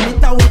go down on it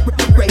now.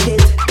 Ride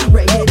it.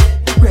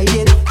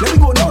 Let me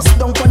go now. Sit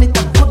down on it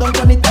and go down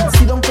on it and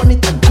sit down on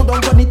it and go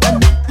down on it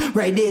and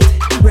ride it.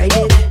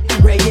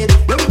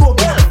 Let me go,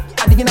 girl.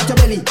 I'm digging at your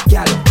belly,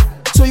 girl,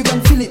 so you can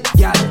feel it,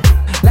 girl,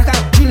 like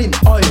I'm drilling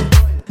oil.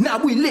 Now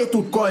we lay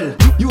to coil.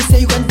 You say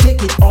you can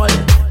take it all,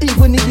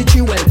 even if the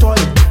tree well tall.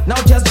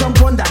 Now just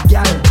jump on that,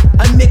 girl,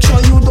 and make sure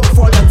you don't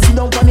fall. And sit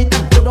down on it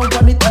and go down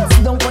on it and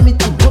sit down on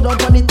it and go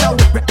down on it now.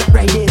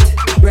 Ride it.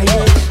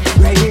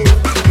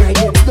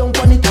 Sit down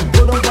on it and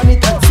go down on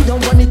it and sit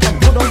down on it and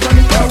go down on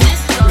it now.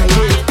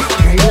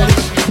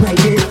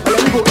 Ride it. Let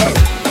me go, girl.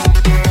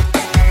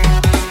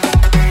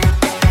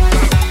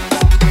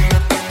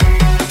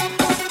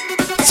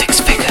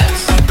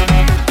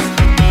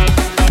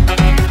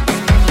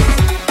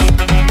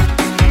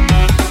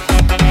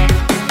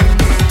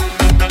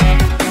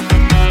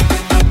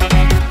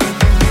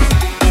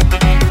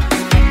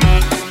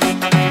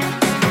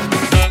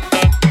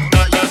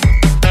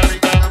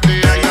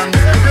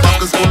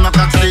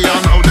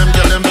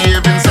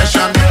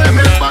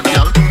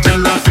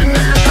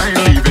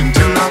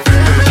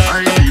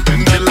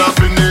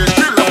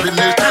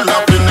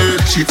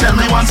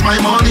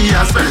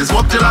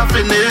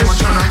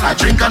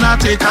 drink and I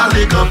take a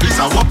liquor, please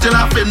I walk till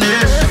I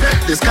finish.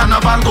 This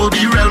carnival go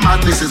be real mad,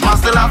 this is my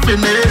still I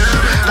finish.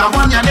 That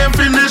one your name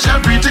finish,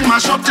 everything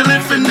mash up till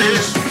it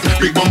finish.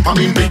 Big bump, I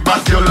mean big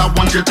bad girl, I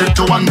want you to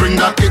tiptoe and bring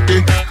that kick.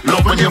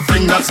 Love when you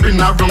fling that,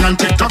 spin that wrong and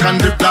TikTok and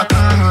dip that.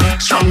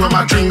 Strong when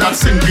I drink that,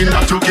 sinking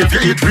that to give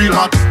you it real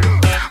hot.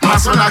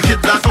 Mass when I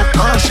hit that, oh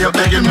gosh, you're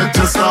begging me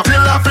to stop.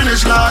 Till I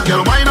finish, lad,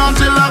 girl, wine on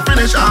till I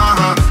finish,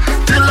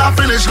 till I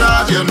finish,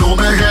 lad, you know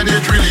my head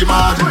is really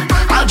mad.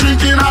 I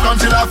drinking hard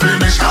until I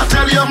finish, I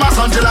tell you mass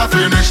until I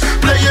finish,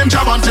 playing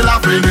job until I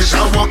finish,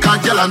 I walk a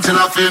girl until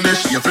I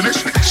finish. You finish?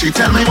 She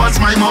tell me what's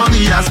my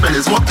money, I spend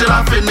is walk till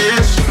I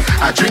finish.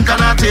 I drink and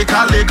I take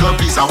a liquor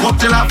piece, I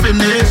walk till I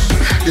finish.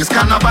 This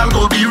carnival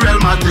go be real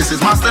mad, this is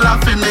my still I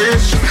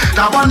finish.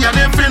 That one you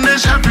didn't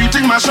finish,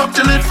 everything mash up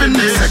till it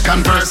finish.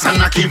 Second verse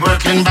and I keep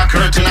working back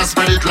hurting, I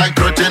spread it like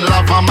curtain.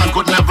 Lava man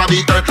could never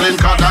be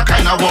earthling, cause that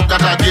kind of walk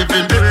that I give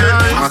him.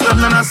 I'm still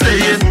and I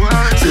staying,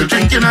 still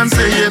drinking and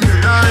saying,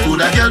 who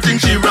that girl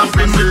think she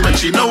ramping with when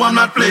she know I'm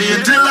not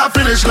playing. Till I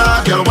finish,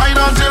 lad, girl, wine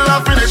on till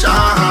I finish,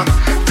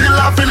 till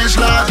I finish,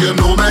 lad, you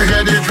know my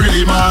head is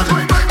really mad.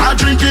 I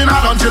drinking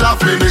hard until I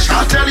finish,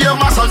 I tell you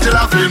mass until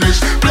I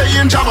finish,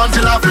 playing job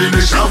until I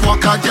finish, I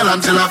walk a girl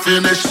until I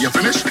finish. You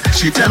finish?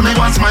 She tell me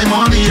once my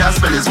money I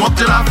spend is walk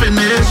till I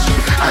finish.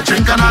 I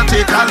drink and I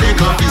take a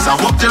liquor piece, I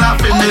walk till I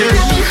finish.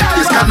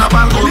 This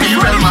carnival go be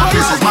real man,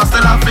 this is my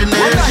still I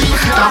finish.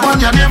 That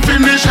one your name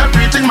finish,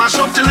 everything mash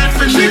up till it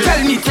finish. She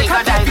tell me take a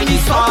dive in the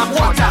salt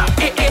water,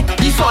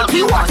 the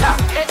salty water,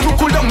 to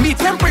cool down me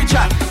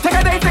temperature. Take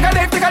a dive, take a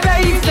dive, take a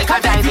dive, take a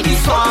dive in the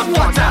salt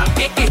water,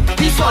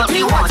 the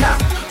salty water,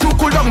 to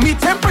cool down me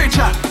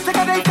temperature. Take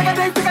a dive, take a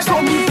dive, take a dive.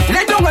 So me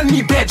lay down on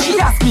me bed, she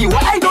ask me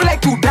why I don't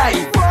like to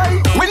dive.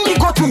 When me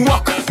go to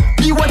work,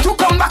 me want to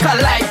come back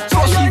alive.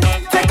 So she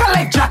take a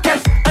life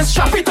jacket and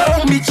strap it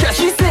around me chest.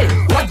 She say,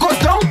 what goes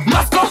down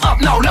must come up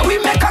now. Now we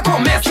make a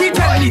comment. She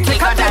tell me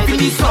take a dive in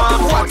the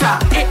salt water,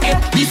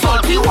 the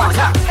salty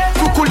water,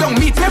 to cool down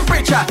me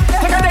temperature.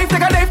 Take a dive,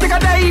 take a dive, take a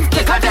dive,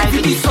 take a dive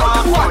in the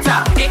salt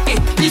water,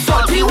 the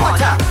salty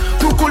water,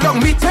 to cool down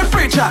me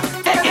temperature.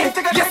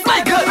 Yes,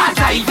 my girl, I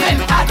dive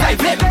in, I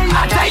dive in,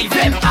 I dive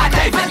in, I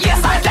dive in.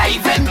 Yes, I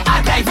dive in,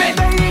 I dive in.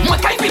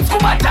 What kind of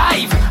scuba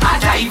dive? I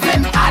dive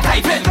in, I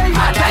dive in,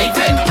 I dive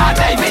in, I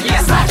dive in.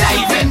 Yes, I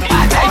dive in,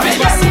 I dive in.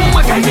 Yes,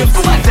 what kind of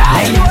scuba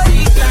dive?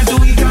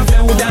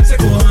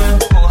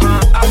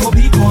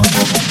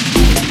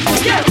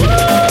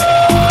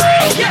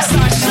 Yes,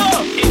 I show.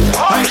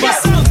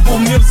 Yes, pour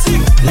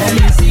musique. La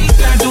musique,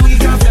 la douille,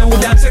 café ou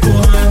dance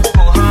quoi?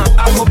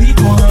 Afrobeat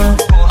quoi?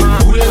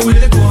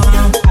 Oule quoi?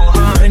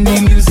 And the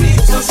music,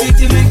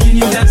 society making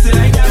you dance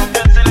like that.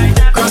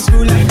 Cross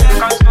through like that.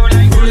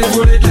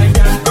 Roll it like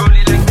that.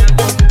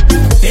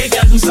 Hey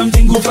girl, do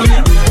something good for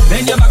me.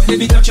 Bend your back,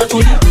 baby, touch your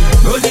toe.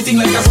 Roll the thing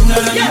like a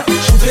tsunami.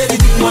 Shoot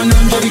everything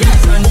 100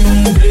 degrees and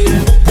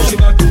push it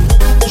back,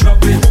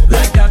 drop it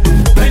like that.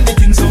 When the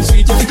thing sounds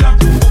sweet, you pick up.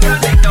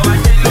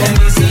 Let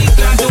me see,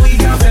 can't do it,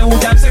 can't play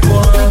with dance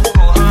quoi?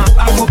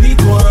 Afrobeat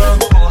quoi?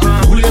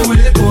 Oule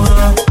quoi?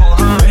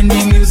 When the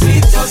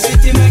music,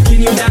 society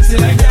making you dance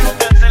like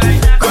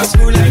that. Cross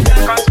through like that.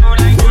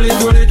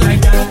 Roll it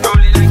like that.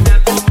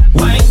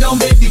 Wind down,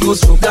 baby, go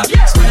stroke that.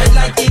 Spread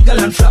like eagle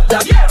and flap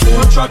that.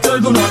 Full throttle,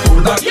 do not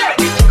hold back.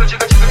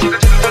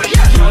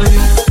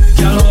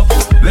 Girl up,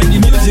 when the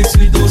music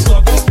sweet, don't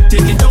stop.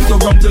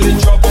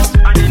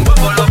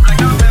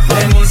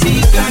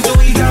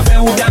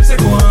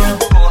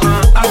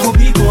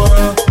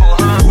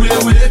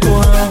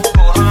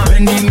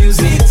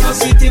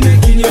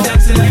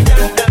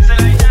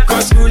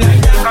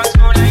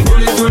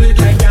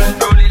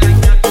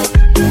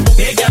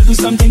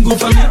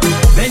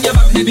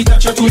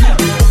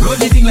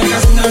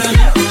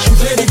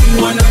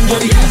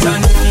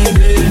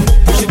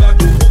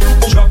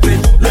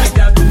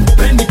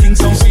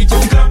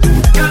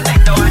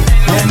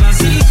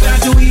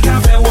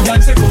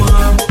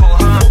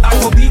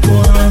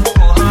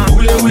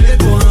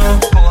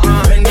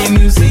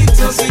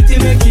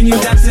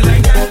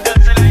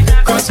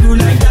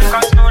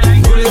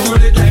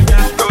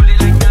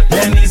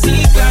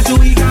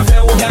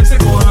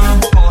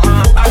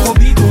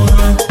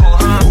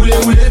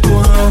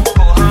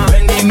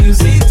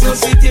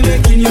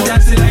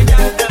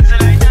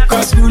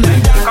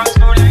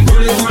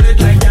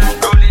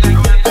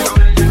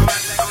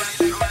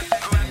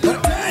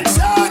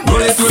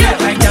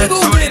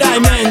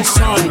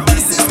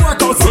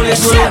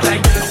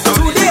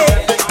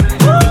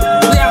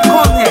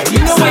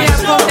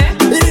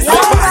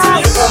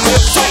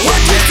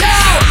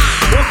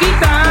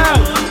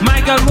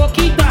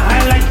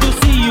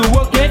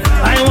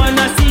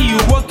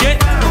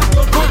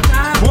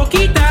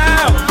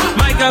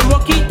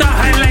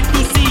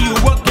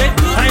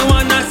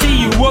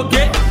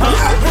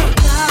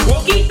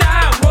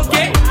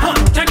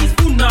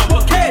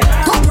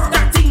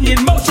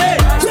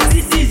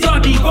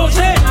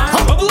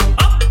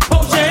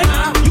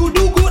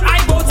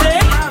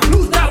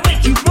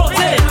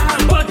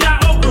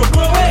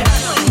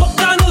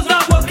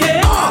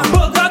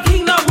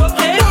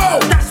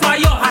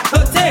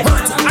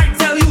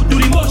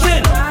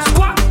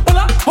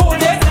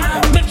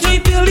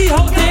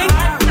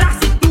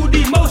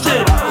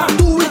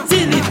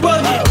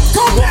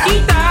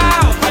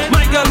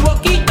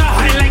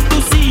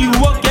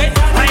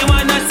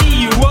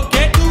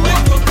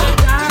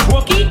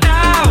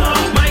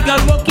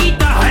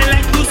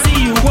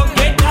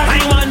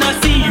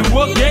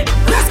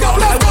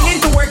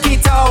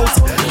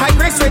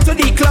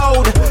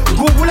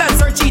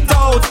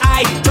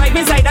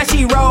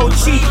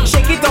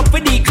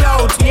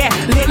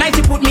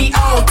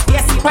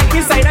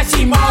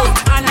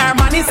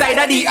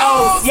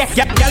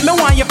 Yeah, girl,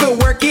 me want you to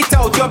work it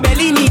out. Your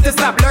belly need to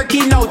stop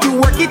lurking out. You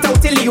work it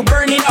out till you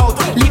burn it out.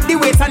 Lift the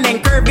weights and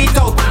then curve it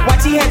out.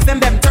 Watch your heads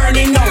and them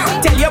turning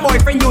out. Tell your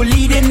boyfriend you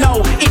leading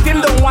now. If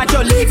him don't want you,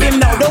 leave him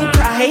now. Don't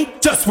cry,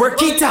 just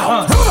work it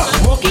out.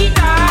 Work it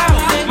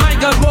out, my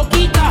girl, work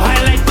it out.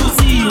 I like to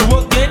see you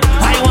work it.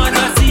 I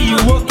wanna see you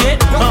work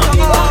it.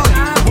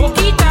 Work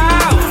it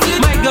out,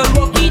 my girl,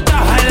 work it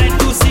out. I like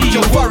to see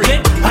you work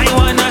it. I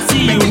wanna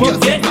see you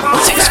work it.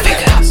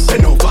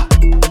 Bend over,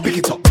 pick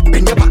it up.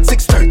 Bend your back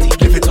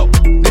 630, lift it up.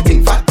 The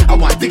thing fat, I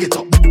want dig it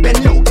up.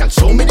 Bend low, girl,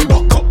 show me the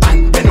rock up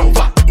and bend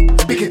over,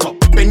 pick it up.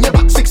 Bend your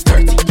back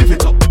 630, lift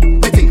it up.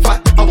 The thing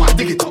fat, I want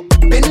dig it up.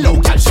 Bend low,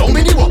 girl, show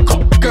me the rock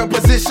up. Girl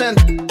position,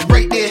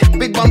 right there.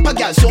 Big bumper,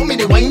 girl, show me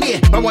the wine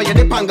there. But why you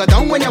dip and go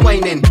down when you're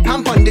whining?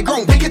 Hand on the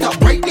ground, pick it up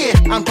right there.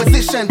 And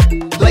position,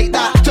 like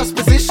that, just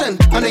position.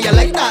 I know you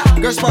like that.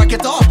 Girl, spark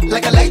it off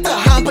like a lighter.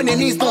 Hand on your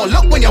knees, don't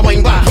look when you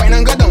wine back. Wine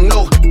and go down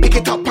low, pick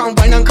it up and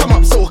wine and come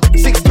up so.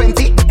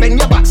 620, bend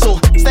your back so.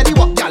 Steady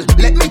walk, girl,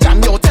 let me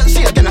jam you. Tell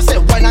she again, I said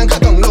wine and go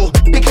down low.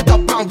 Pick it up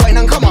and wine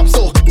and come up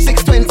so.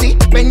 620,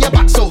 bend your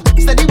back so.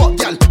 Steady walk,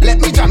 girl, let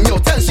me jam you.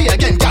 Tell she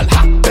again, girl,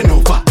 ha, bend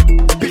over,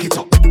 pick it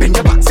up. Bend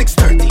your back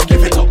 630,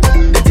 give it up.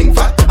 The thing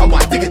fat, I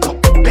want dig it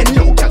up. Bend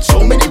low, girl,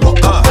 show me the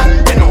rock up.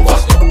 Bend over,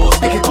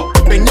 pick it up.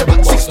 Bend your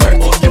back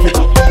 630, give it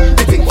up.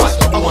 The thing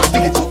fat, I want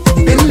dig it up.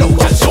 Bend low,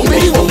 girl, show me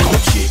the rock up.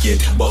 Shake it,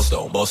 bust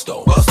down, bust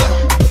down, bust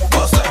down,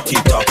 bust down.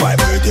 Tip-top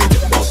vibrated,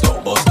 bust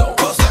down, bust down,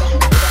 bust down,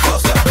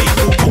 bust down. Big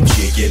boom boom,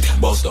 shake it,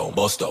 bust down,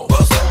 bust down,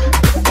 bust down,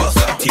 bust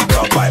down.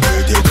 Tip-top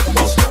vibrated,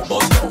 bust down,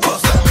 bust down,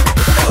 bust down,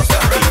 bust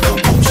down. Big boom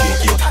boom,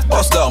 shake it,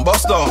 bust down,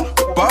 bust down.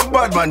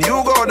 Bad man,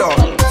 you go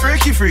down.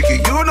 Freaky,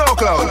 you know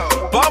clown.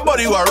 Bad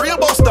body, you a real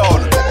bust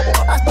down.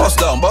 Bust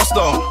down, bust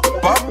down.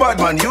 Bad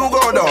man, you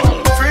go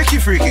down. Freaky,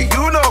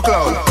 you know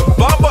clown.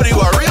 Bad body, you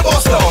a real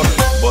bust down.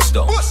 Bust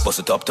down, bust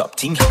it top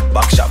thing.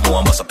 Back shot,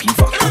 more bust a pin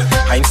for.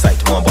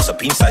 Hindsight, more bust a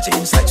pin side to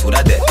inside. So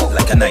that dead,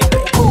 like a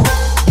nightmare.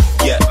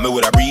 Yeah, me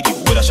woulda breed you,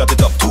 woulda shut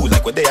it up too.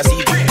 Like what they a see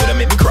you, woulda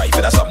make me cry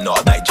for that something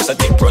all night. Just a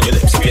dip on your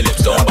lips, if your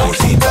lips don't bounce.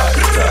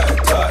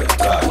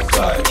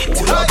 Tight.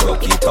 Woulda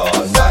broke it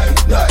all night.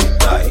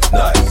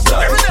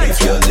 If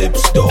your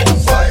lips don't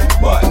bite.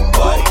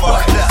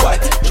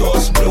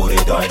 Just blow the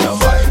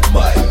dynamite.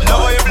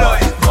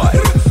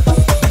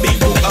 Big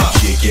boom,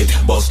 shake it,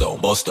 bust down.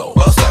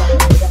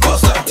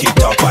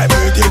 Tip-top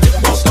vibrated,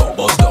 bust down.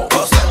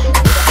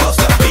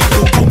 Big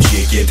boom boom,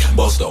 shake it,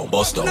 bust down.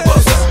 Tip-top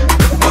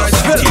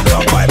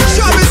vibrated,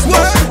 show this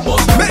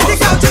world, make the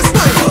girl just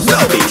smile.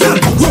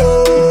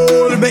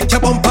 Roll, make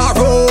your bumper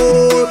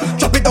roll.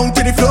 Drop it down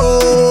to the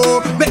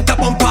floor, make your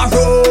bumper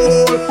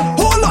roll.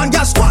 Hold on,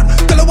 girl, squat.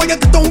 Tell her why you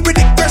get down with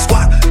it, girl,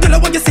 squat. Tell her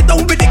why you sit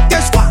down with it,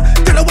 girl, squat.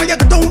 Tell her why you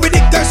get down with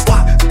it, girl,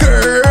 squat.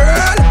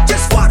 Girl,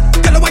 just squat.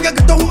 Tell her why you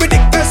get down with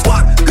it, girl,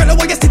 squat. Tell her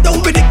why you sit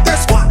down with it, girl,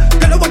 squat.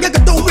 Tell her why you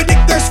get down with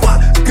it, girl, squat.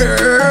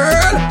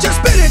 Girl, just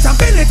spin it.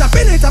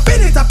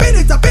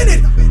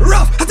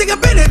 Rough, I think I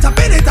spin it.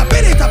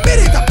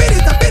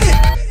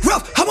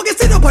 Rough, how I get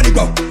sit up on the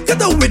ground. Get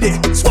down with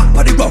it, squat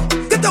on the ground.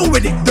 Get down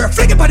with it, girl,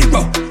 flick it on the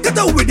ground. Get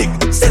down with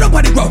it, sit up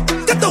on the ground.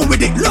 Get down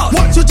with it, love.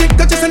 Once you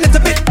jiggle just a little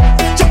bit.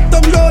 Jump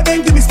down low,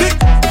 then give me split.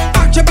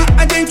 Arch your back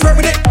and then twirl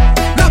with it.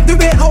 Love the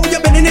way how you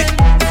bending it.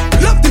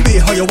 Love the way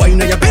how you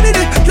whine and you bending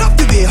it. Love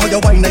the way how you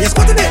whine and you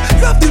squatting it.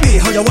 Love the way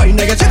how you whine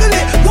and you jiggle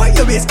it. Why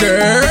you waist, girl?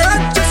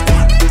 Just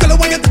squat. Tell her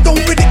why you get down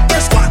with it,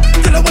 girl, squat.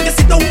 Tell her why you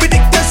sit down with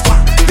it, girl,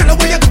 squat. Tell her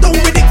why you get down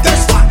with it, girl,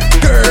 squat.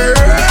 Girl,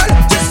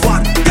 just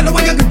squat. Tell her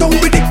why you get down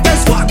with it, girl,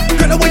 squat.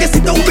 Tell her why you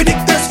sit down with it,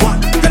 girl, squat.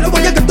 Tell her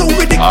why you get down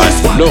with it, girl,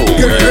 squat. I know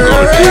you're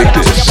gonna take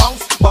this.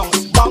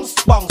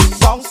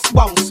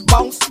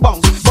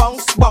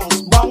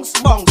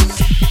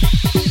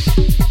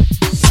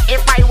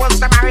 If I was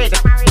to married,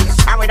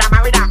 I would have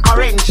married an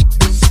orange.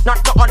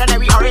 Not the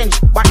ordinary orange,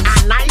 but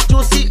a nice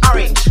juicy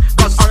orange.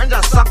 Cause orange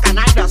does suck and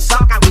I does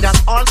suck, and we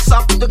just all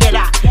suck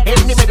together.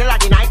 In the middle of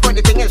the night when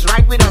the thing is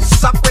right, we just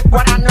suck with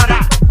one another.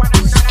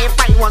 If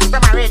I was to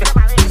married,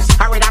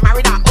 I would have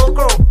married an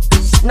okro.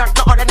 Not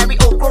the ordinary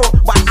okro,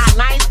 but a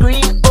nice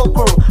green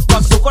okro.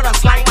 Cause okro does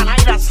slime and I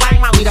does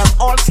slime, and we just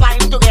all slime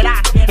together.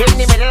 In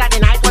the middle of the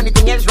night when the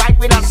thing is right,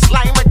 we just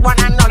slime with one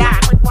another.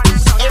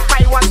 If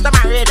I was to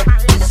married,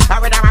 I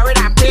would have married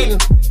a pin.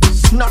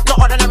 Not the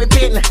ordinary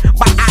pin,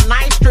 but a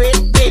nice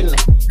straight pin.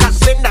 Cause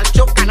pin does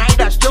choke and I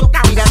does choke,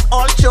 and we just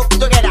all choke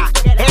together.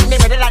 In the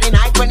middle of the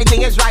night when the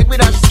thing is right, we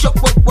just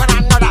choke with one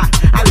another.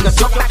 And we just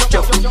choke that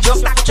choke,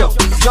 choke that choke,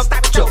 choke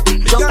that choke,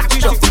 choke that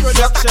choke,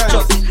 choke that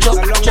choke, choke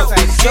that choke,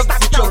 choke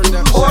that choke.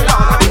 Hold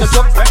on, we just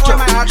choke that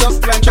choke,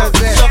 choke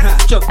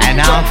that choke. And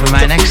now for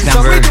my next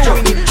number,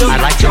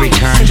 I'd like to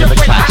return to the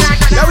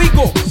classics. There we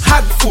go,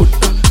 hard food.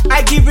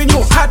 I giving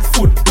you hard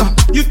food.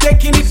 You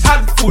taking it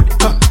hard food.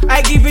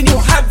 I giving you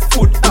hard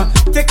food.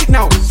 Take it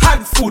now,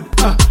 hard food.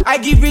 I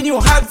giving you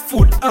hard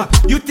food.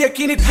 You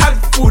taking it hard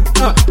food.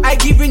 I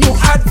giving you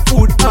hard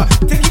food.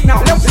 Take it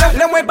now.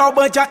 Let me bow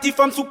jati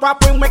from super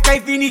point me kai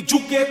vini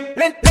juke.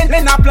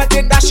 Len a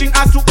planté dashing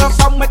a suka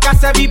from me ka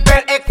servi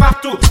bel ek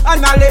partout.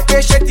 An ale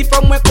pecheti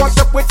from me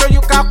konse point so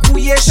you ka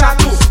couiller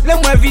chatou.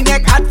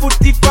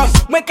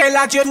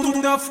 like you too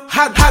enough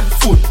hard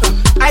food.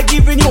 I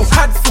giving you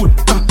hard food.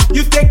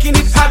 You taking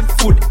it hard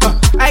food.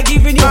 I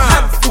giving you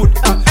hard food.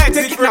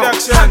 Take it now,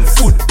 hard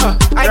food.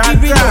 I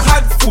giving you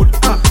hard food.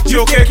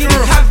 You taking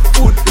it hard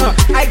food.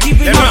 I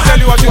giving you hard food. Let me tell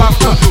you what you have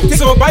to do.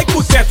 So by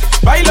Poutet,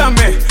 by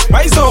Lamé,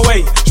 by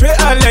Zoé, je vais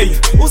aller.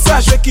 Où ça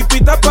je keep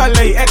it up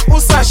aller. Et où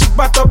ça chic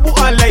batabu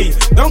aller.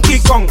 Donkey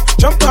Kong,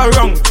 jump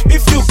around.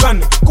 If you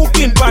can,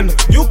 cooking pan,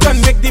 you can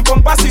make the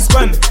bumper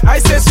spin. I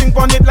say swing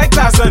on it like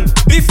Tarzan.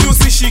 If you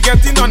see she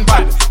getting on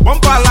bad,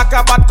 bumper like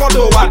a bad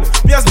codowad.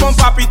 Yes,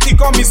 bumper pity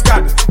come is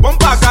card.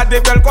 Bumper got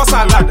the bell cause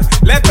salad.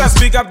 Let us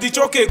big up the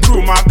choke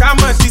crew.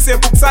 Makama dit c'est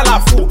book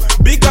salafou.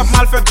 Big up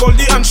Malfait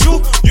Goldie and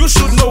Shoe. You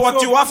should know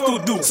what you have to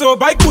do. So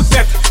by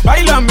Poutet,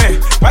 by Lamé,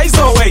 by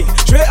Zoé,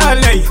 je vais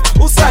aller.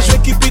 Où ça je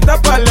keep it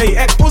up aller.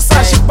 Et où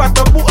ça chic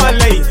batabu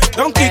aller.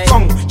 Donkey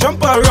Kong,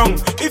 jump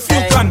around. If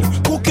you can,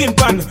 cooking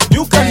pan,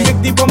 you can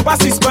make the bumper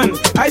spin.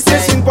 I say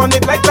swing on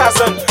it like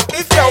Tarzan.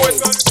 If you're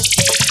with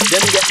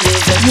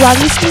You are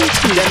listening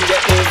to the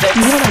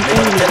one and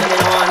only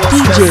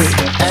DJ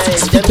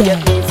 6 Them get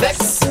me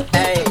vex,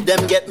 hey,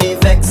 them get me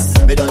vex.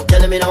 Me don't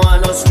tell me no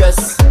want no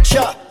stress.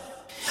 Sure,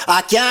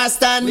 I can't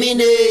stand me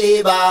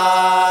neighbor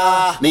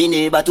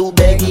too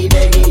beggy,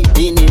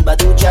 me neighbor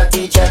too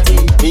chatty,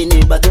 me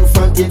neighbor too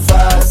fronted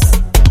fast.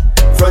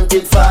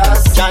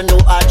 Ya know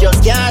I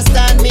just can't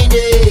stand me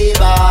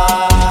neighbor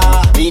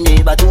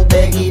too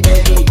beggy,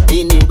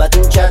 me neighbor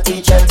too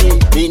chatty,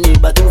 me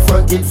neighbor too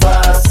fronted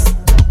fast.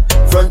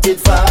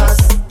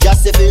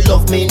 Just if you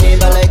love me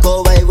neighbor like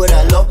how I would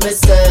I love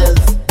myself.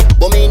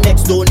 But me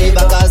next door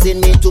neighbor causing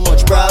me too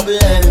much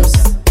problems.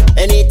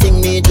 Anything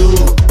me do,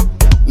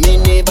 me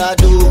neighbor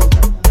do.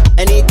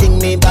 Anything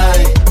me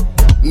buy,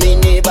 me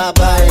neighbor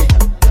buy.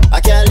 I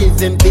can't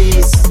live in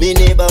peace, me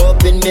neighbor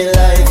up in me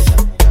life.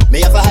 Me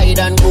have to hide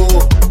and go,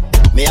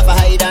 me have to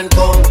hide and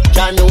come.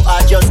 Ya know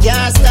I just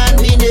can't stand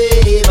me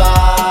neighbor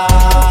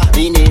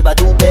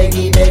too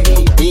beggy,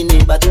 me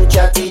neighbor too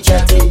chatty,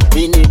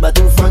 me neighbor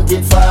too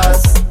fronted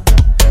fast.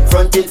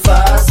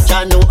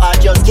 Ya know I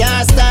just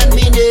can't stand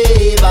me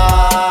neighbor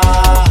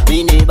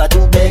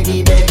too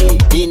beggy,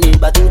 me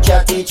neighbor too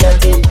chatty,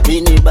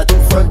 me neighbor too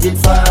fronted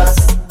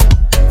fast.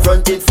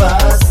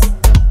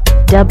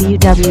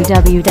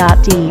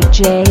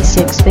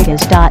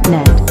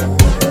 www.dj6figures.net.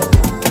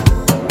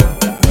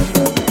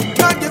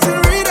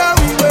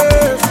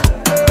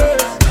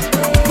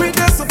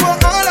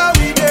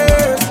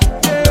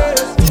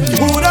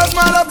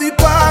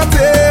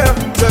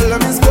 Tell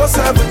them it's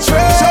 4-7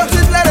 trade. Shout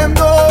it, let them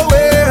know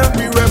where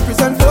we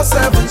represent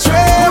 4-7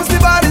 trade. Who's the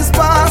body's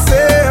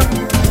passing?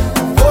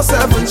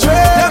 4-7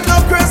 trade. Them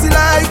not crazy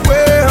like we,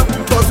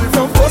 cause we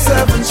from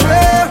 4-7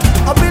 trade.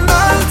 Up in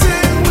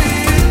mountain, we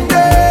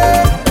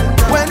there.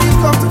 When it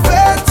come to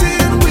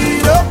vetting, we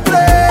don't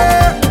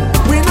play.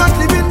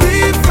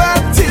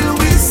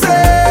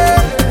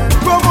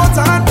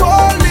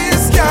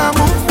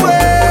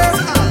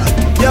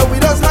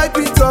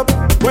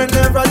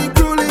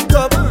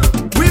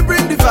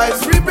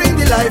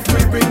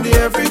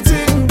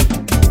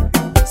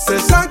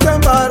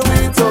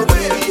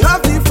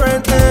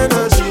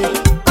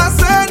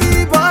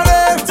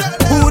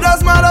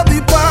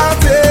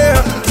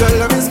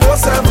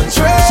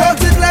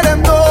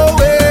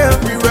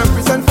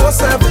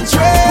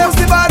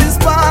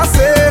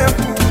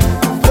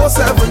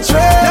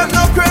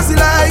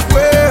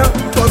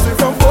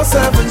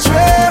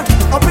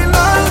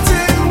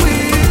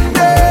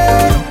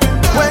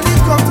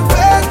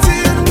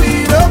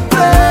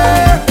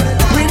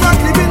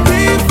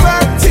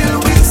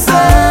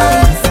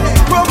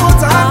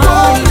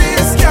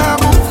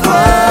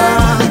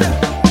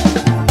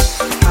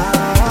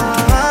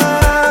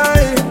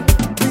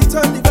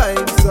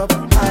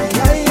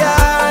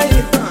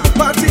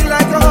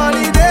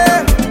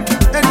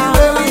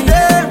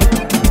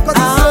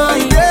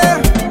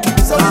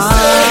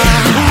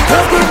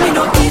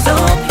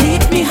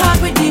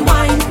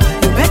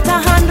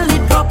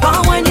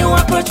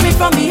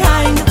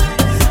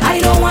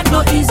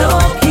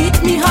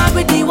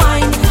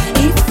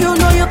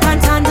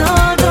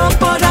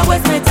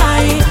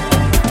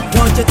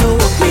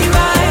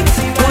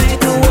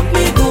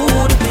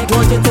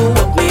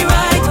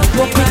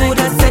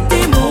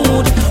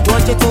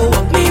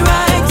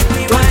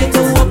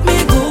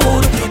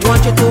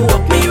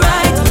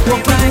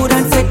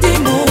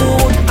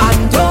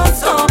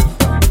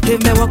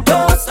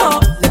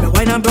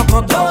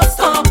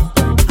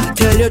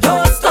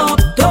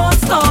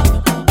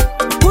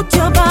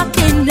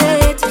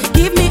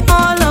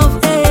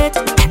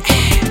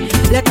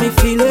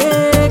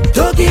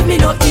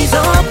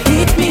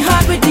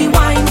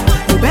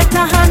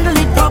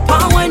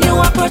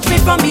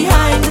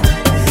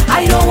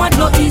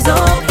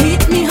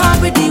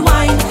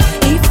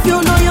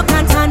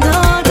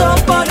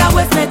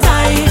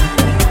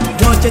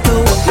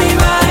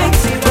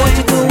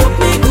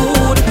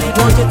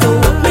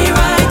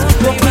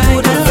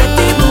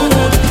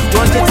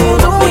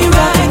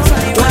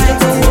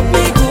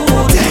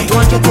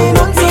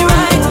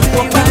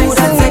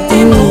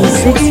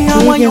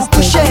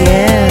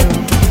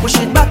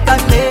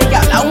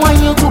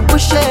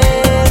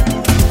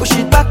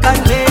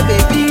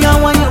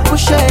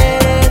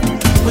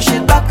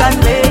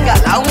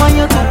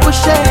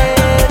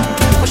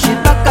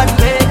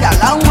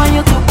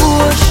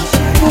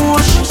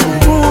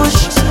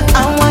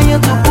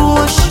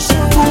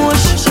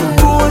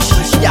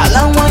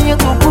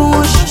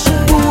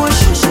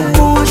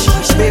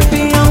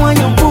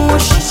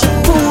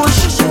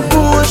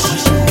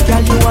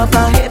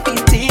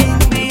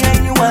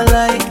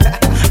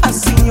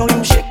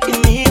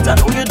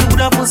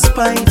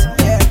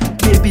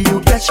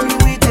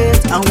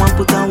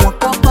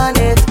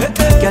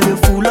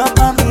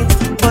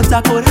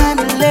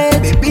 handle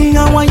it. Baby,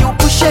 I want you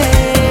push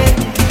it.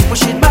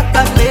 Push it back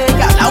at me,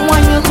 girl, I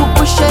want you to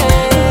push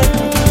it.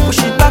 Push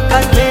it back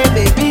at me,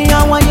 baby, I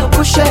want you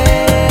push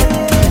it.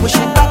 Push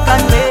it back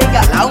at me,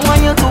 girl, I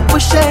want you to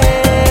push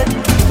it.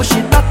 Push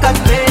it back at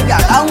me,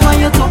 girl, I want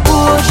you to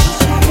push,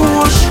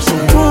 push,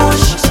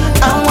 push.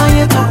 I want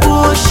you to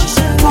push,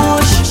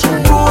 push,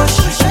 push.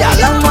 Girl,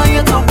 I want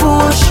you to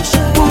push,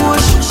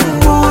 push,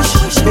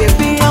 push.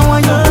 Baby, I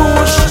want you to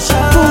push,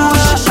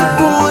 push,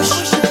 push.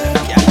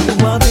 Girl, you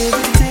have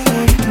everything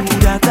in you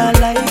that I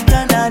like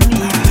and I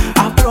need.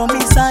 I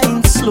promise I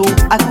ain't slow,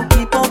 I could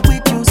keep up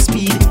with your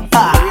speed.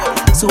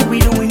 So we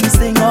doing this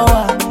thing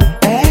over,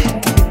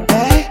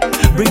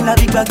 bring that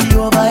big body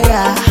over,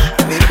 yeah.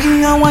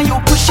 Baby, I want you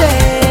push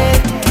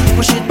it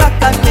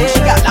back at me,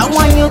 girl, I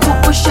want you to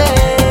push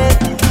it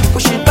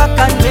back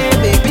at me,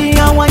 baby,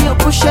 I want you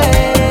push it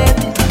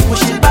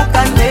back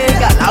at me,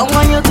 girl, I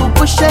want you to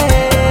push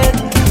it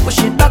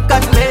back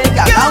at me,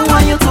 girl, I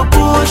want you to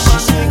push,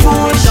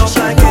 push, girl,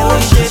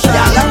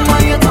 I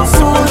want you to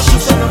push,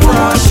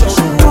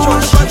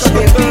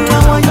 baby, I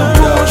want you to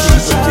push.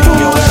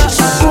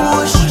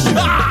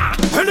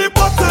 Any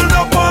bottle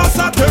that pass,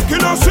 I take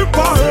in a sip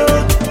of it.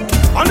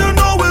 And you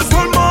know it's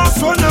one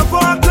mass whenever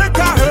I take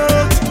a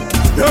hit.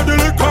 Yeah, the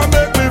liquor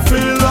make me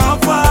feel the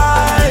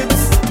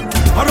vibes.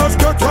 I just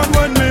get on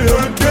when me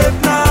head get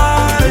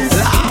nice.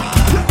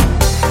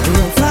 You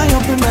fly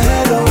up in my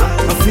head, oh.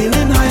 I'm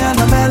feeling high and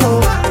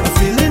mellow. I'm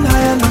feeling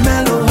high and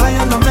mellow, high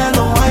and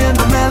mellow, high and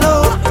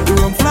mellow. You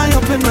fly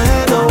up in my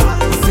head, oh.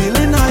 I'm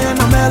feeling high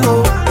and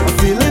mellow. I'm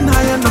feeling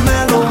high and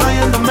mellow, high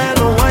and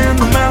mellow, high and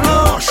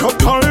mellow. Shop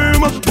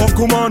time,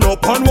 buckle man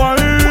up and wine.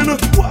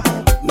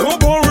 No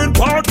boring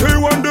party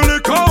when the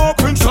liquor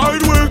up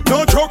inside we.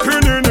 No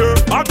joking in here,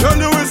 I tell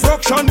you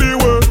instruction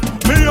beware.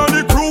 Me and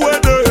the crew are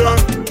there,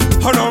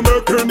 and I'm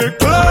making it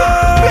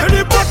clear.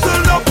 Any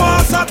bottle that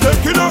pass, I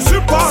take in a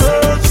sip of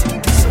it.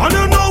 And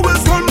you know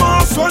it's one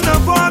mass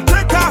whenever I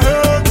take a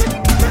hit.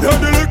 Yeah,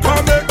 the liquor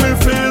make me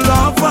feel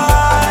the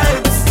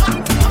vibes.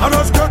 I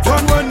just get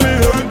on when me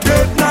head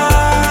get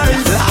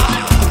nice.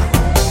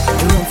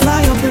 You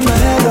fly up in my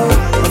head, oh.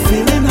 I'm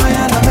feeling high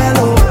and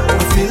mellow.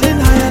 I'm feeling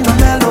high and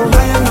mellow,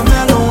 high and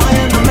mellow,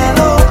 high and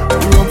mellow.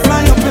 You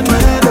fly up in my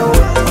head, oh.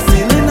 I'm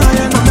feeling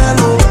high and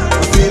mellow.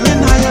 I'm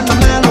feeling high and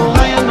mellow,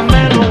 high and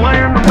mellow,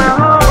 high and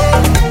mellow.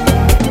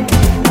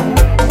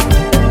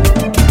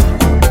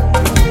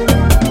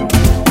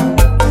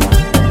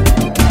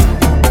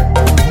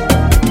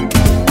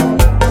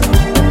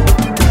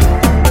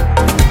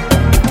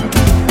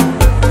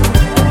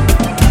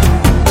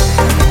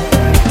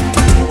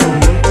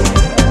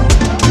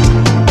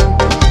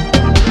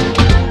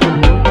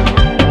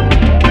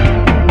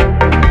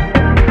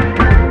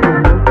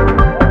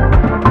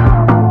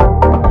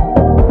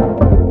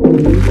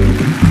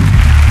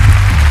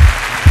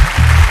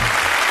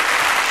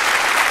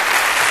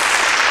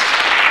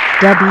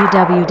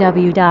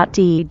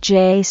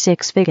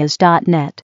 www.dj6figures.net